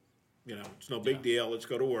 It's no big deal. Let's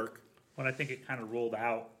go to work. Well, I think it kind of rolled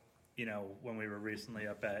out, when we were recently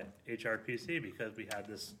up at HRPC because we had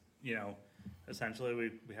this,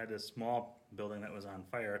 essentially we had this small building that was on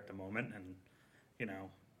fire at the moment, and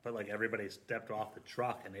but like everybody stepped off the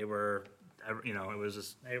truck and they were, it was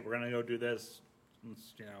just, hey, we're gonna go do this.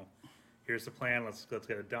 Let's, here's the plan. Let's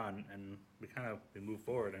get it done, and we moved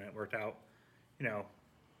forward, and it worked out,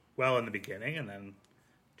 well in the beginning, and then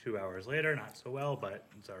 2 hours later, not so well, but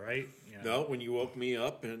it's all right. No, when you woke me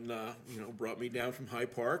up and brought me down from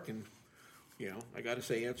Hyde Park, and I got to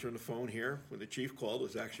say, answering the phone here when the chief called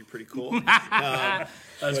was actually pretty cool. That's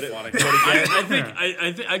funny.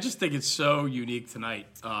 I just think it's so unique tonight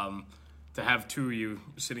to have two of you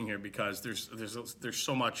sitting here, because there's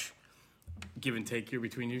so much give and take here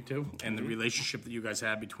between you two, and the relationship that you guys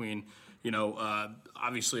had between,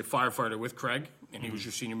 obviously a firefighter with Craig, and he was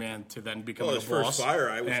your senior man, to then becoming his a boss. first fire,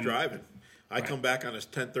 I was driving. I come back on his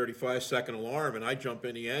 10:35 second alarm, and I jump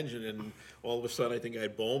in the engine, and all of a sudden, I think I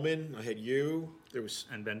had Bowman, I had you, there was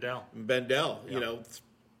and Bendel,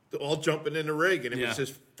 all jumping in the rig, and it was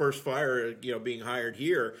his first fire, being hired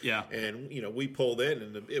here. Yeah. And we pulled in,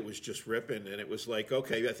 and it was just ripping, and it was like,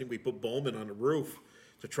 okay, I think we put Bowman on the roof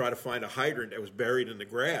to try to find a hydrant that was buried in the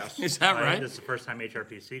grass. Is that right? This is the first time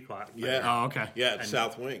HRPC caught. Yeah. Oh, okay. Yeah,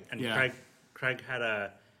 South Wing. And Craig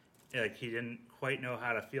had he didn't quite know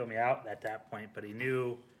how to feel me out at that point, but he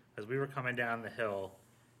knew as we were coming down the hill,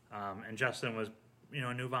 and Justin was,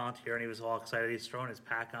 a new volunteer, and he was all excited. He's throwing his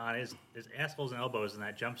pack on, his assholes and elbows in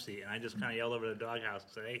that jump seat, and I just kind of yelled over the doghouse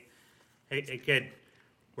and said, hey, kid,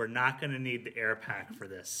 we're not going to need the air pack for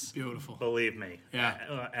this. Beautiful. Believe me.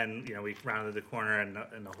 Yeah. And, we rounded the corner, and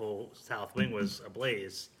the whole South Wing was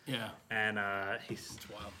ablaze. Yeah. And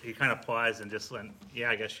he kind of paused and just went, yeah,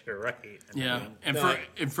 I guess you're right. And,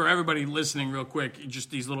 And for everybody listening, real quick, just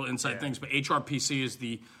these little inside things, but HRPC is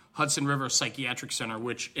the Hudson River Psychiatric Center,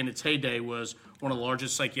 which in its heyday was one of the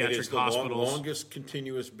largest psychiatric hospitals. It is the longest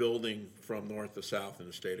continuous building from north to south in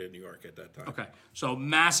the state of New York at that time. Okay, so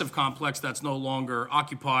massive complex that's no longer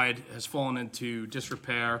occupied, has fallen into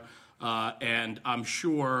disrepair, and I'm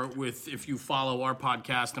sure if you follow our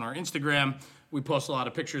podcast and our Instagram, we post a lot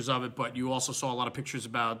of pictures of it, but you also saw a lot of pictures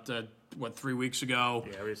about, 3 weeks ago?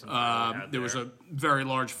 Yeah, recently. There was a very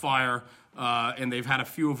large fire, and they've had a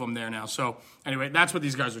few of them there now. So anyway, that's what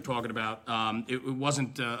these guys are talking about. It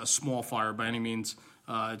wasn't a small fire by any means.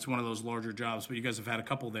 It's one of those larger jobs, but you guys have had a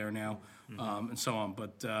couple there now, and so on.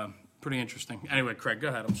 But pretty interesting. Anyway, Craig, go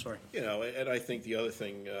ahead. I'm sorry. And I think the other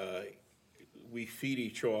thing, we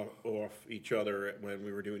feed off each other when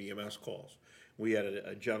we were doing EMS calls. We had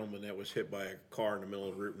a gentleman that was hit by a car in the middle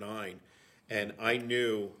of Route 9, and I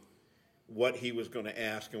knew what he was going to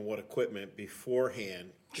ask and what equipment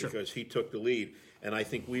beforehand, because he took the lead. And I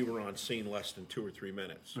think we were on scene less than 2 or 3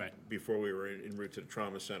 minutes before we were en route to the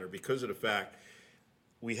trauma center, because of the fact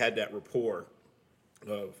we had that rapport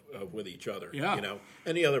of with each other. Yeah.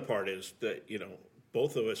 And the other part is that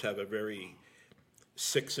both of us have a very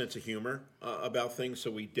sick sense of humor about things, so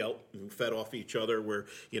we dealt and fed off each other. Where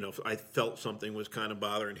if I felt something was kind of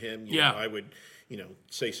bothering him, I would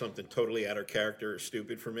say something totally out of character or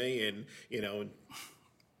stupid for me, and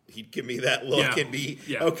he'd give me that look and be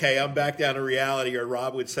okay, I'm back down to reality. Or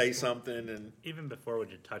Rob would say something, and even before what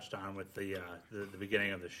you touched on with the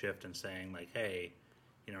beginning of the shift and saying like, hey,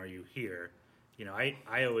 are you here?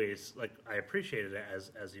 I always I appreciated it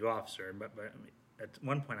as the officer, but at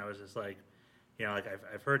one point I was just like,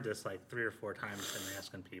 I've heard this 3 or 4 times him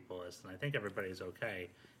asking people this, and I think everybody's okay.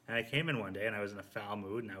 And I came in one day and I was in a foul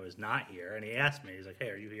mood and I was not here, and he asked me, he's like, hey,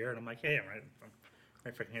 are you here? And I'm like, hey, I'm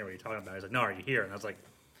right freaking here. What are you talking about? He's like, no, are you here? And I was like,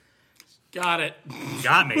 got it. You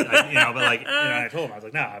got me. But I told him, I was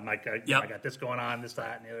like, no, I'm like, I got this going on, this,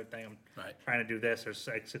 that, and the other thing. I'm trying to do this. There's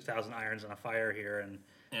 6,000 irons on a fire here. And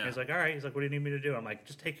he's like, all right. He's like, what do you need me to do? I'm like,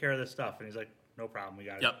 just take care of this stuff. And he's like, no problem. We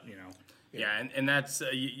got it. Yeah, and that's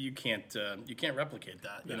you can't replicate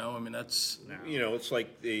that. That's it's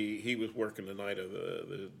like he was working the night of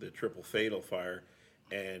the triple fatal fire,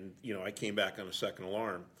 and I came back on a second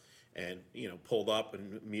alarm, and pulled up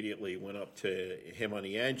and immediately went up to him on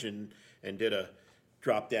the engine and did a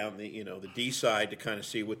drop down the the D side to kind of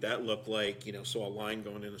see what that looked like. Saw a line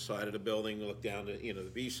going in the side of the building, looked down to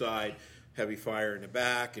the B side. Heavy fire in the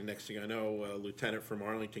back, and next thing I know, a lieutenant from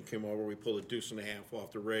Arlington came over. We pulled a 1.5 deuce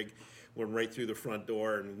off the rig, went right through the front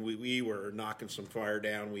door, and we were knocking some fire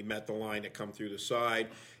down. We met the line that come through the side,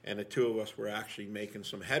 and the two of us were actually making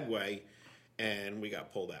some headway, and we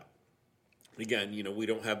got pulled out. Again, we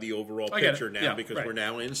don't have the overall picture now because we're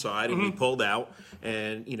now inside, and we pulled out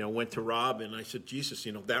and, went to Rob, and I said, Jesus,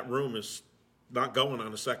 that room is not going on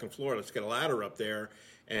the second floor. Let's get a ladder up there.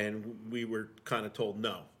 And we were kind of told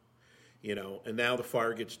no. And now the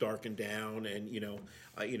fire gets darkened down, and you don't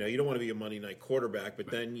want to be a Monday night quarterback, but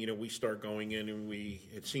then we start going in, and we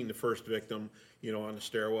had seen the first victim, on the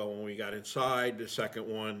stairwell when we got inside. The second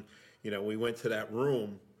one, we went to that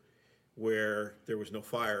room where there was no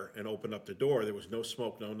fire and opened up the door. There was no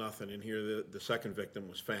smoke, no nothing, and here the second victim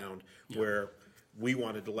was found, where we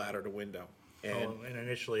wanted to ladder the window. And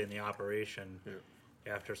initially in the operation.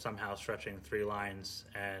 after somehow stretching 3 lines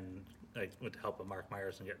and like with the help of Mark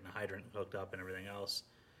Myers and getting the hydrant hooked up and everything else.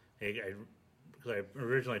 Because I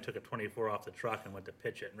originally took a 24 off the truck and went to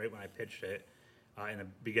pitch it, and right when I pitched it, in the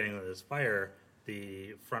beginning of this fire,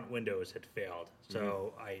 the front windows had failed.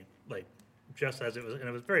 So I just as it was, and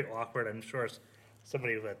it was very awkward. I'm sure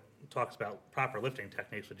somebody that talks about proper lifting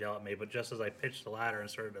techniques would yell at me, but just as I pitched the ladder and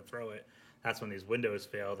started to throw it, that's when these windows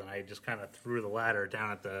failed, and I just kind of threw the ladder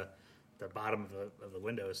down at the bottom of the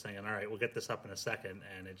windows, thinking, all right, we'll get this up in a second,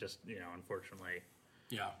 and it just, unfortunately,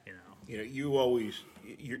 you always,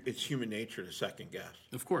 it's human nature to second guess.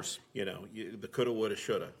 Of course. The coulda, woulda,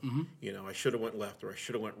 shoulda. I should have went left, or I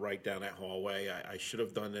should have went right down that hallway. I should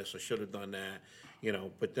have done this. I should have done that.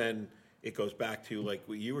 But then it goes back to like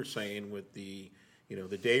what you were saying with the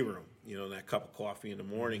day room. That cup of coffee in the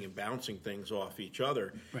morning and bouncing things off each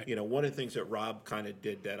other. Right. One of the things that Rob kind of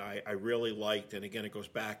did that I really liked, and again it goes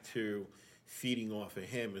back to feeding off of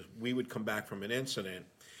him, is we would come back from an incident,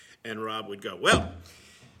 and Rob would go, well,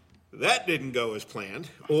 that didn't go as planned,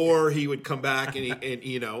 or he would come back and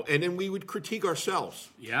then we would critique ourselves.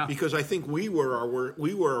 Yeah. Because I think we were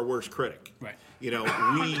our worst critic. Right.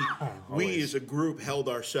 We as a group held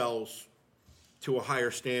ourselves to a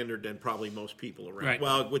higher standard than probably most people around. Right.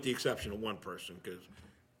 Well, with the exception of one person, because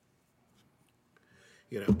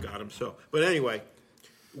got him so. But anyway,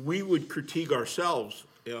 we would critique ourselves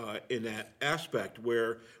in that aspect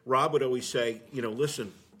where Rob would always say,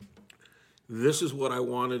 listen, this is what I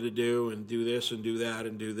wanted to do, and do this and do that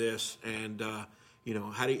and do this, and how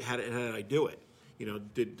did I do it?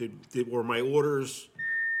 Were my orders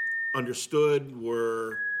understood?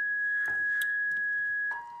 Were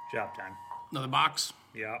job time. Another box.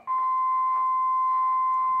 Yeah.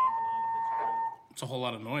 It's a whole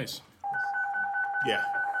lot of noise. yeah,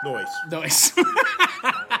 noise. Noise.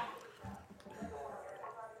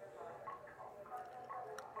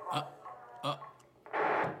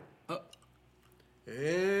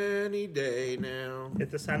 Any day now.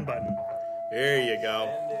 Hit the send button. There you go.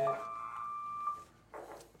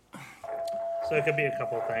 So it could be a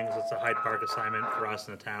couple of things. It's a Hyde Park assignment for us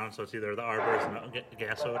in the town, so it's either the arbors and the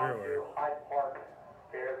gas odor, or Hyde Park,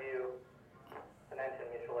 Fairview, Peninsula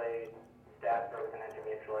Mutual Aid, Statsburg, Peninsula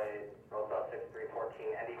Mutual Aid, Roseville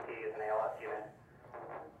 6314, NDP is an ALS unit.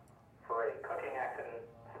 For a cooking accident,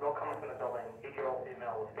 smoke coming from the building, 8-year-old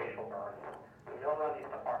female with facial burns. The Mill Run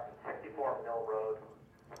East Apartment, 64 Mill Road.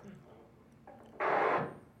 It's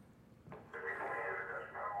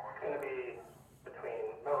going to be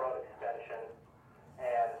between Mill Road Extension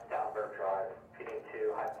and Stoutenburg Drive, feeding to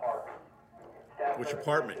Hyde Park. Which Stoutenburg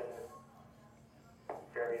apartment?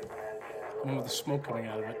 Fairview Mansion. One with the smoke coming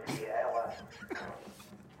out of it. ALS.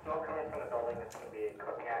 Smoke coming from the building. It's going to be a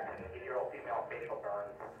cooking accident. 8-year-old female facial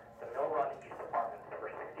burns. The Mill Run East Apartments, number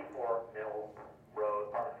 64 Mill Road,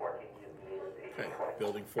 apartment 14, unit Okay, 1820.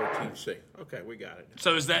 building 14C. Okay, we got it.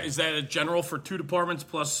 So is that a general for 2 departments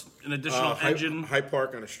plus an additional engine? Hyde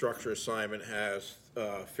Park on a structure assignment has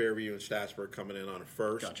Fairview and Statsburg coming in on a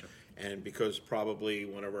first. Gotcha. And because probably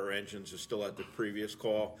one of our engines is still at the previous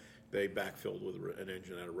call, they backfilled with an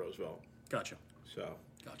engine out of Roosevelt. Gotcha. So,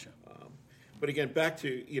 Gotcha. but again, back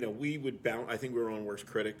to, we would bounce, I think we were on worst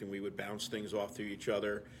critic, and we would bounce things off to each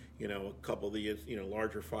other. A couple of the,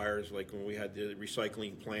 larger fires, like when we had the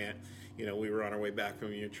recycling plant, we were on our way back from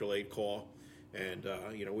a mutual aid call, and,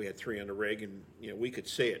 we had 3 on the rig, and, we could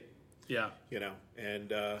see it, Yeah.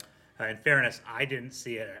 and, in fairness, I didn't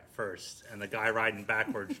see it at first, and the guy riding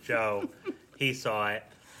backwards, Joe, he saw it,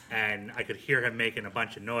 and I could hear him making a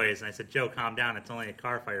bunch of noise, and I said, Joe, calm down, it's only a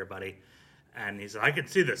car fire, buddy. And he said, I can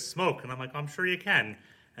see the smoke, and I'm like, I'm sure you can.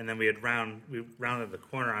 And then we rounded the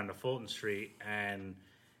corner onto Fulton Street, and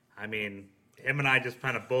I mean, him and I just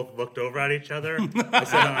kind of both looked over at each other. I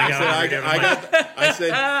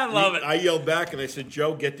love it. I yelled back and I said,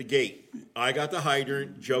 Joe, get the gate. I got the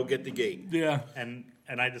hydrant. Joe, get the gate. Yeah. And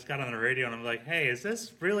I just got on the radio and I'm like, hey, is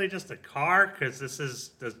this really just a car? Because this is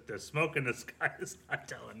the smoke in the sky is not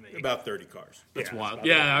telling me. About 30 cars. That's Yeah, wild.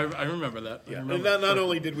 Yeah, I remember that. I And remember. not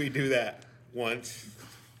only did we do that once,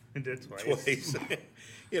 It did twice. twice.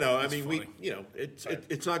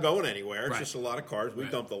 It's not going anywhere. It's Right. just a lot of cars. We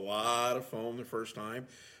dumped a lot of foam the first time.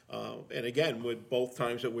 And again, with both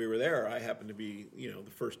times that we were there, I happened to be,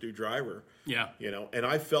 the first due driver. Yeah. And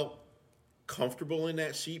I felt comfortable in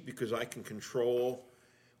that seat because I can control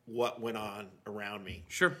what went on around me.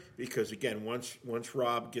 Sure. Because again, once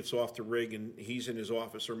Rob gets off the rig and he's in his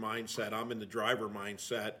officer mindset, I'm in the driver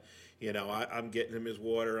mindset. I'm getting him his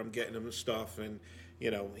water, I'm getting him his stuff, and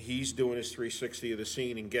he's doing his 360 of the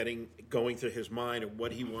scene and going through his mind of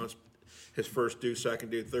what he wants his first do, second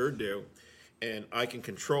do, third do, and I can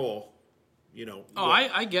control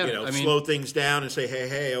I get it. I mean, slow things down and say,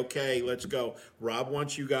 hey, okay, let's go. Rob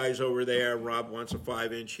wants you guys over there. Rob wants a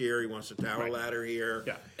 5-inch here. He wants a tower ladder here.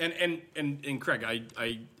 Yeah, and Craig,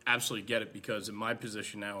 I absolutely get it, because in my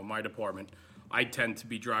position now in my department, I tend to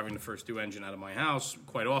be driving the first due engine out of my house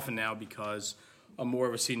quite often now, because I'm more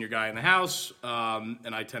of a senior guy in the house,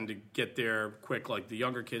 and I tend to get there quick like the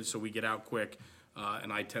younger kids, so we get out quick,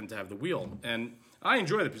 and I tend to have the wheel. And I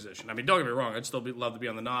enjoy the position. I mean, don't get me wrong, I'd still love to be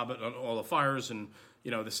on the knob on all the fires and,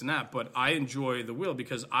 this and that, but I enjoy the wheel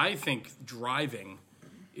because I think driving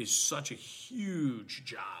is such a huge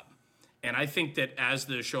job. And I think that as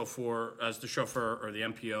the chauffeur or the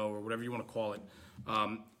MPO or whatever you want to call it,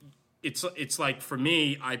 it's like, for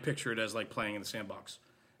me, I picture it as like playing in the sandbox.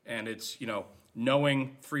 And it's,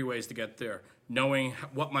 knowing freeways to get there, knowing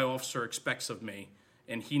what my officer expects of me,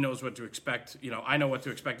 and he knows what to expect. I know what to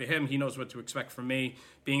expect of him. He knows what to expect from me.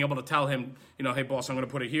 Being able to tell him, hey, boss, I'm going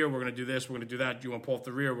to put it here. We're going to do this. We're going to do that. Do you want to pull up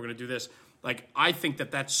the rear? We're going to do this. Like, I think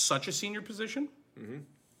that that's such a senior position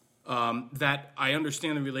that I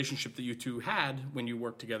understand the relationship that you two had when you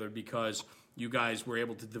worked together, because you guys were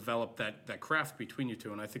able to develop that craft between you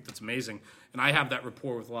two, and I think that's amazing. And I have that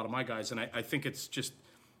rapport with a lot of my guys, and I think it's just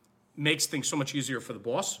makes things so much easier for the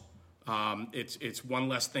boss. It's one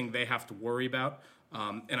less thing they have to worry about.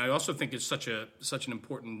 And I also think it's such an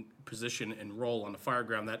important position and role on the fire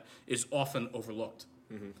ground that is often overlooked.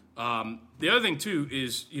 The other thing too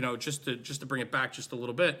is, just to bring it back just a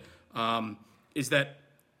little bit, is that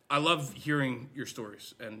I love hearing your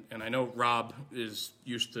stories, and I know Rob is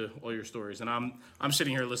used to all your stories, and I'm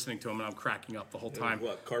sitting here listening to him, and I'm cracking up the whole time.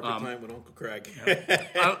 What, carpet time with Uncle Craig? We're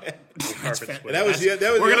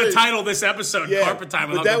going to title this episode "Carpet Time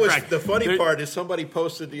with Uncle Craig." The funny part is somebody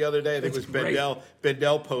posted the other day. I think it was Bendel.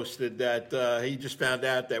 Bendel posted that he just found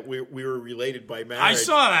out that we were related by marriage. I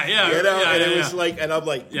saw that. Yeah, it was like, and I'm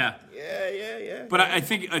like, yeah. But I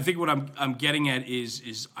think what I'm getting at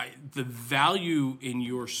is the value in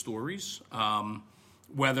your stories,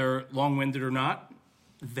 whether long-winded or not,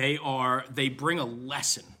 they bring a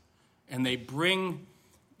lesson, and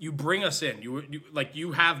you bring us in.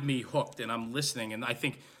 You have me hooked, and I'm listening. And I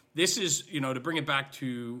think this is, to bring it back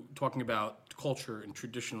to talking about culture and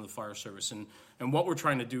tradition of the fire service, and what we're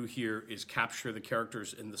trying to do here is capture the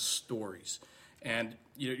characters in the stories. And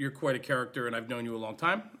you're quite a character, and I've known you a long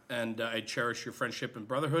time, and I cherish your friendship and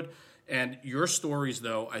brotherhood. And your stories,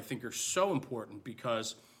 though, I think are so important,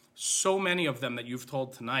 because so many of them that you've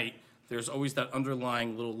told tonight, there's always that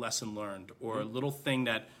underlying little lesson learned, or a little thing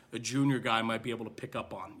that a junior guy might be able to pick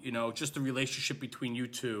up on. Just the relationship between you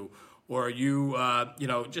two, or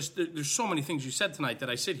just there's so many things you said tonight that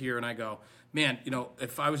I sit here and I go, man,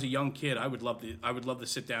 if I was a young kid, I would love to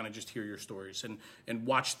sit down and just hear your stories and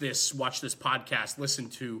watch this podcast, listen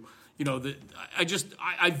to,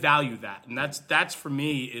 I value that. And that's for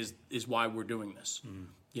me is why we're doing this,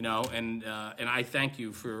 and I thank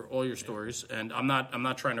you for all your stories. And I'm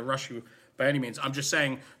not trying to rush you by any means. I'm just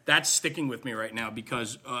saying that's sticking with me right now,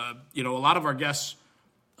 because, a lot of our guests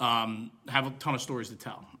have a ton of stories to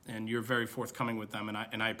tell, and you're very forthcoming with them.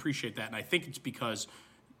 And I appreciate that. And I think it's because,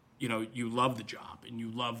 you love the job, and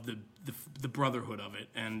you love the brotherhood of it,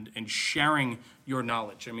 and sharing your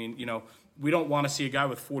knowledge. I mean, we don't want to see a guy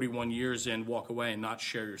with 41 years and walk away and not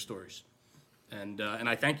share your stories. And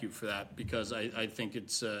I thank you for that, because I think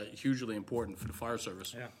it's hugely important for the fire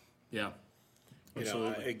service. Yeah.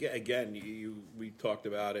 Again, we talked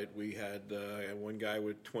about it. We had one guy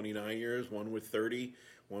with 29 years, one with 30,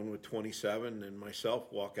 one with 27, and myself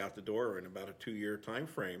walk out the door in about a 2-year time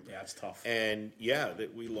frame. Yeah, it's tough. And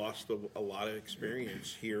that we lost a lot of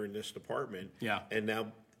experience here in this department. Yeah. And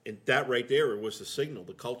now, that right there was the signal.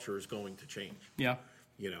 The culture is going to change. Yeah.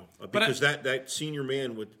 Because that senior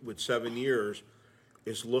man with 7 years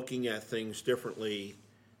is looking at things differently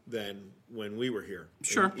than when we were here.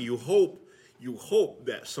 Sure. And you hope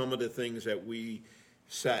that some of the things that we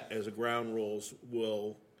set as a ground rules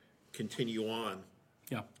will continue on.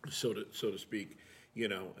 Yeah. So to speak,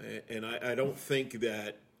 and I don't think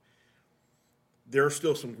that there are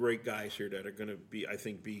still some great guys here that are going to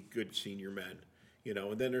be good senior men,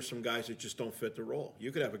 and then there's some guys that just don't fit the role.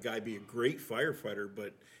 You could have a guy be a great firefighter,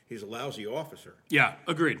 but he's a lousy officer. Yeah,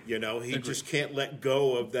 agreed. He just can't let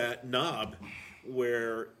go of that knob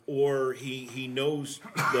or he knows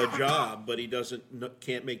the job, but he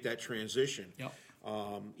can't make that transition. Yep.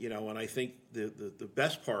 And I think the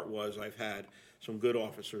best part was I've had some good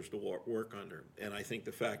officers to work under, and I think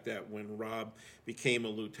the fact that when Rob became a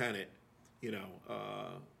lieutenant,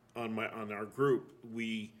 on our group,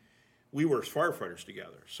 we were firefighters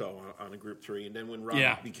together, so on a group 3, and then when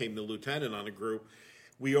Rob became the lieutenant on a group,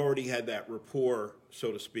 we already had that rapport,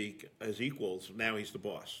 so to speak, as equals. Now he's the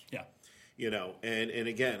boss. Yeah. And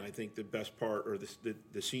again, I think the best part, or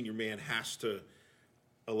the senior man has to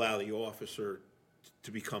allow the officer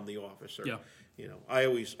to become the officer. Yeah. I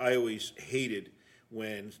always hated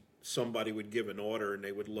when somebody would give an order and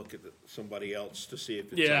they would look at somebody else to see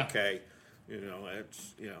if it's okay.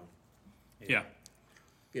 It's Yeah.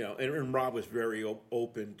 And Rob was very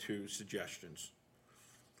open to suggestions.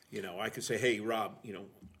 I could say, hey, Rob,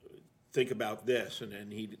 think about this, and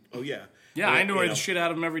then he'd, oh yeah. Yeah, I annoy the shit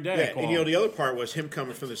out of him every day. Yeah, and the other part was him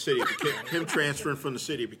coming from the city, him transferring from the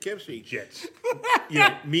city of Poughkeepsie. Jets.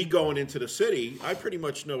 Me going into the city, I pretty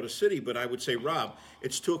much know the city, but I would say, Rob,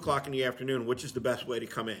 it's 2:00 in the afternoon. Which is the best way to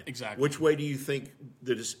come in? Exactly. Which way do you think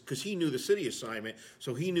because he knew the city assignment,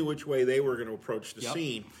 so he knew which way they were going to approach the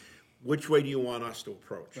scene. Which way do you want us to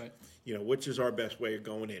approach? Right. Which is our best way of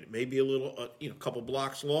going in? It may be a little, couple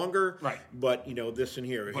blocks longer. Right. But, this and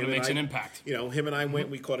here. But it makes an impact. Him and I went,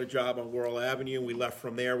 we caught a job on Worrell Avenue, and we left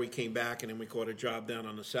from there. We came back, and then we caught a job down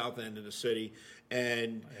on the south end of the city.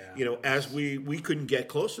 And, as we couldn't get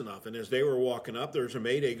close enough. And as they were walking up, there was a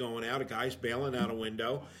Mayday going out, a guy's bailing out a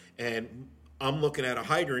window, and I'm looking at a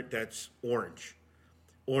hydrant that's orange.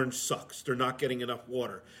 Orange sucks. They're not getting enough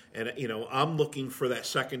water. And, I'm looking for that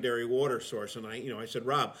secondary water source. And I said,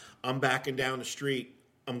 Rob, I'm backing down the street.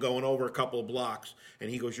 I'm going over a couple of blocks. And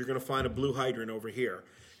he goes, you're going to find a blue hydrant over here.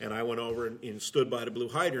 And I went over and stood by the blue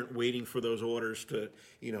hydrant waiting for those orders to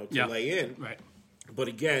lay in. Right. But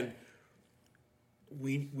again,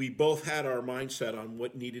 we both had our mindset on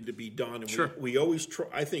what needed to be done. And we always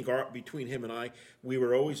I think between him and I, we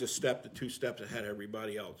were always a step to 2 steps ahead of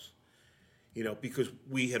everybody else. Because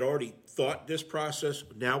we had already thought this process.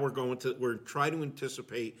 Now we're trying to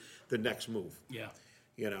anticipate the next move. Yeah.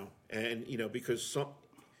 And because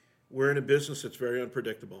we're in a business that's very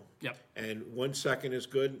unpredictable. Yep. And 1 second is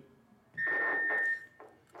good.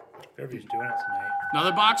 Fairview's doing it tonight.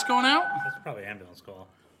 Another box going out? That's probably an ambulance call.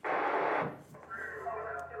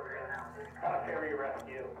 Fairview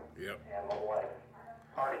Rescue. Yep. And my wife,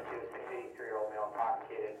 63-year-old male,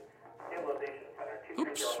 intoxicated. Stabilization Center,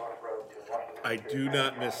 230 North Road to Washington. I do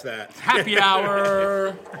not miss that. Happy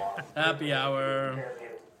hour. Happy hour. Fairview,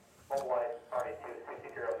 my wife,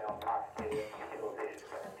 63-year-old male, intoxicated. Stabilization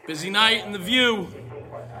Center. Busy night in the view.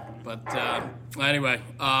 But anyway,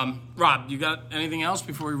 Rob, you got anything else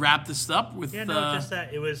before we wrap this up? With just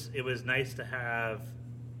that it was nice to have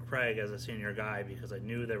Craig as a senior guy because I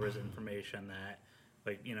knew there was information that,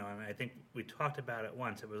 and I think we talked about it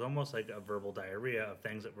once. It was almost like a verbal diarrhea of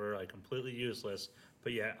things that were completely useless,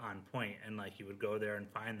 but yet on point. And you would go there and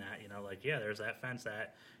find that, there's that fence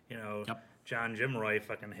that, John Jimroy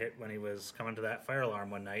fucking hit when he was coming to that fire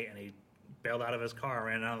alarm one night, and he bailed out of his car,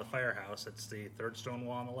 ran out of the firehouse. It's the third stone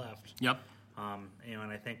wall on the left. Yep. And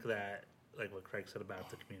I think that, what Craig said about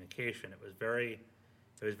the communication, it was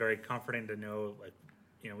very comforting to know,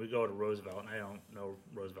 we go to Roosevelt, and I don't know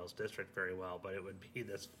Roosevelt's district very well, but it would be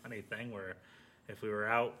this funny thing where if we were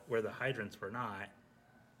out where the hydrants were not,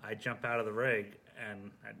 I'd jump out of the rig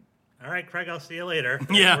and all right, Craig, I'll see you later.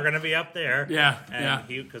 Yeah. We're going to be up there. Yeah. And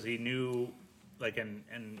because he knew,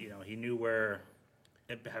 he knew where,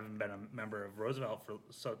 having been a member of Roosevelt for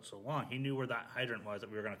so long, he knew where that hydrant was that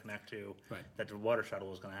we were going to connect to, right. That the water shuttle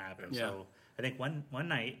was going to happen. Yeah. So I think one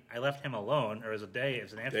night I left him alone. It was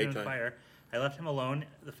an afternoon fire. I left him alone.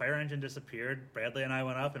 The fire engine disappeared. Bradley and I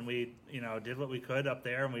went up and we, did what we could up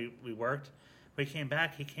there, and we worked. We came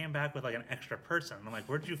back. He came back with an extra person. I'm like,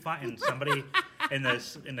 where'd you find? And somebody in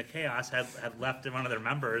the chaos had left one of their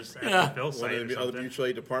members at the Bill site. One of the other mutual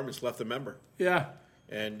aid departments left a member. Yeah.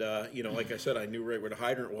 And, like I said, I knew right where the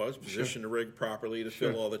hydrant was, positioned the rig properly to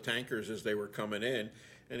fill all the tankers as they were coming in.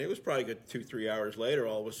 And it was probably good 2-3 hours later,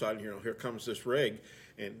 all of a sudden, here comes this rig.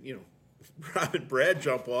 And, Rob and Brad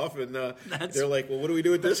jump off, and they're like, well, what do we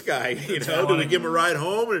do with this guy? Do we give him a ride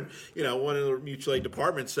home? And, one of the mutual aid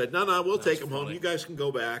departments said, no, we'll take him home. You guys can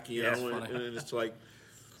go back, and it's like...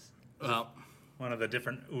 Well... One of the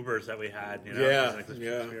different Ubers that we had,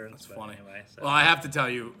 That's funny. Anyway, Well, I have to tell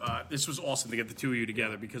you, this was awesome to get the two of you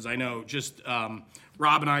together because I know just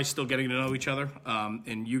Rob and I still getting to know each other,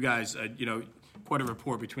 and you guys, quite a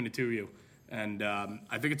rapport between the two of you, and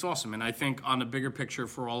I think it's awesome. And I think on the bigger picture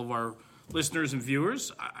for all of our listeners and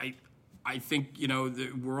viewers, I think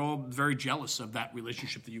we're all very jealous of that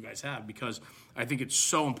relationship that you guys have because I think it's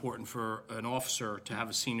so important for an officer to have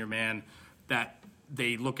a senior man that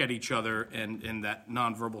they look at each other and that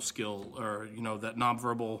nonverbal skill, or that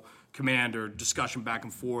nonverbal command or discussion back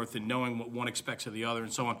and forth, and knowing what one expects of the other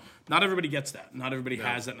and so on. Not everybody gets that. Not everybody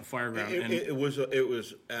has that in the fire ground. It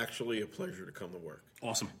was actually a pleasure to come to work.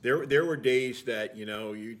 Awesome. There were days that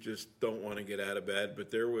you just don't want to get out of bed,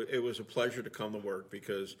 but it was a pleasure to come to work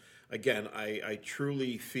because, again, I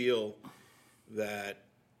truly feel that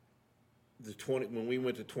when we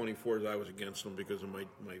went to 24s, I was against them because of my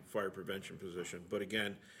fire prevention position. But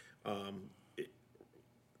again,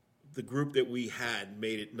 the group that we had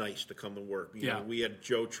made it nice to come to work. You know, we had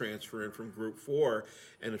Joe transfer in from Group 4,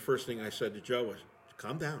 and the first thing I said to Joe was,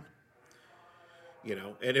 "Calm down."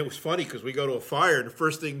 And it was funny because we go to a fire, and the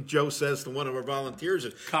first thing Joe says to one of our volunteers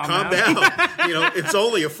is, "Calm down." It's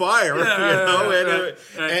only a fire. And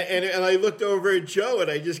I looked over at Joe, and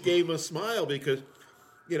I just gave him a smile because,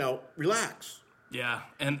 relax. Yeah,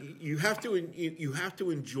 and you have to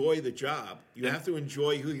enjoy the job. You have to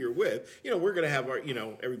enjoy who you're with. We're going to have our,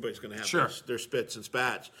 everybody's going to have their spits and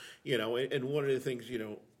spats. And one of the things,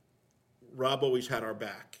 Rob always had our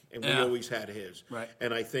back, and we always had his. Right.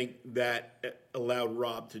 And I think that allowed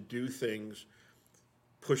Rob to do things,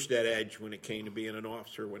 push that edge when it came to being an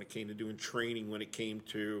officer, when it came to doing training, when it came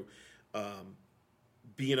to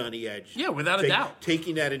being on the edge. Yeah, without a doubt.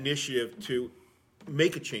 Taking that initiative to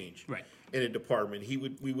make a change. Right. In a department,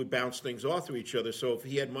 we would bounce things off to each other. So if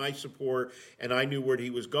he had my support and I knew where he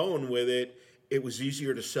was going with it, it was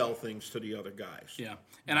easier to sell things to the other guys. Yeah,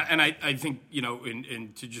 and I think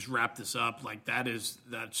and to just wrap this up, like that's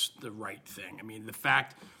the right thing. I mean, the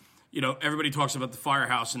fact, everybody talks about the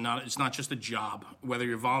firehouse, and it's not just a job. Whether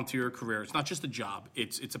you're volunteer or career, it's not just a job.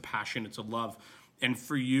 It's a passion. It's a love. And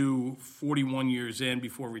for you, 41 years in,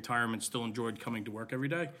 before retirement, still enjoyed coming to work every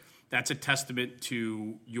day. That's a testament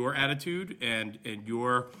to your attitude and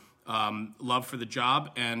your love for the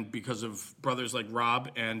job, and because of brothers like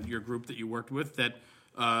Rob and your group that you worked with that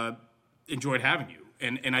enjoyed having you.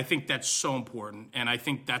 And I think that's so important, and I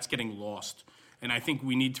think that's getting lost. And I think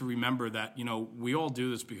we need to remember that, we all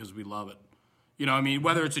do this because we love it.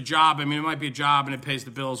 Whether it's a job, it might be a job and it pays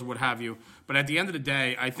the bills or what have you. But at the end of the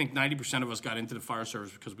day, I think 90% of us got into the fire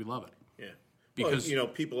service because we love it. Yeah. Because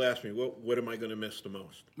people ask me, what am I going to miss the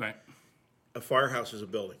most? Right. A firehouse is a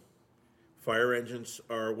building. Fire engines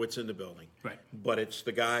are what's in the building. Right. But it's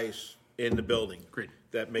the guys in the building Agreed.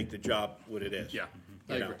 that make the job what it is. Yeah.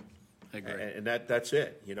 I agree. And that's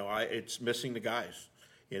it. It's missing the guys.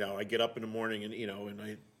 I get up in the morning and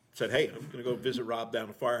I said, "Hey, I'm going to go visit Rob down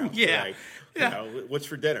the firehouse today. What's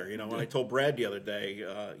for dinner?" And I told Brad the other day,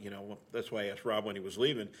 that's why I asked Rob when he was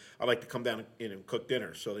leaving. I'd like to come down and cook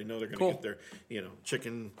dinner, so they know they're going to get their,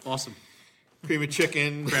 chicken, awesome, cream of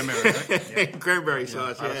chicken, cranberry, right? cranberry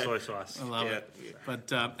sauce, soy sauce. I love it.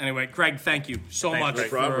 But anyway, Craig, thank you so much Greg.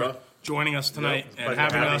 for joining us tonight and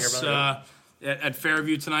having us at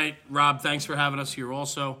Fairview tonight. Rob, thanks for having us here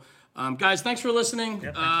also. Guys, thanks for listening.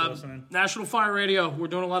 Yeah, thanks for listening. National Fire Radio, we're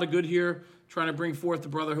doing a lot of good here, trying to bring forth the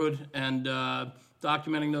brotherhood and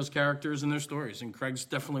documenting those characters and their stories. And Craig's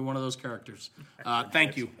definitely one of those characters.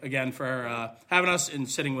 Thank you again for having us and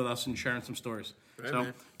sitting with us and sharing some stories.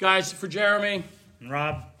 Man. Guys, for Jeremy And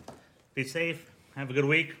Rob, be safe. Have a good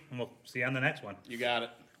week, and we'll see you on the next one. you got it.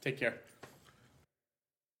 Take care.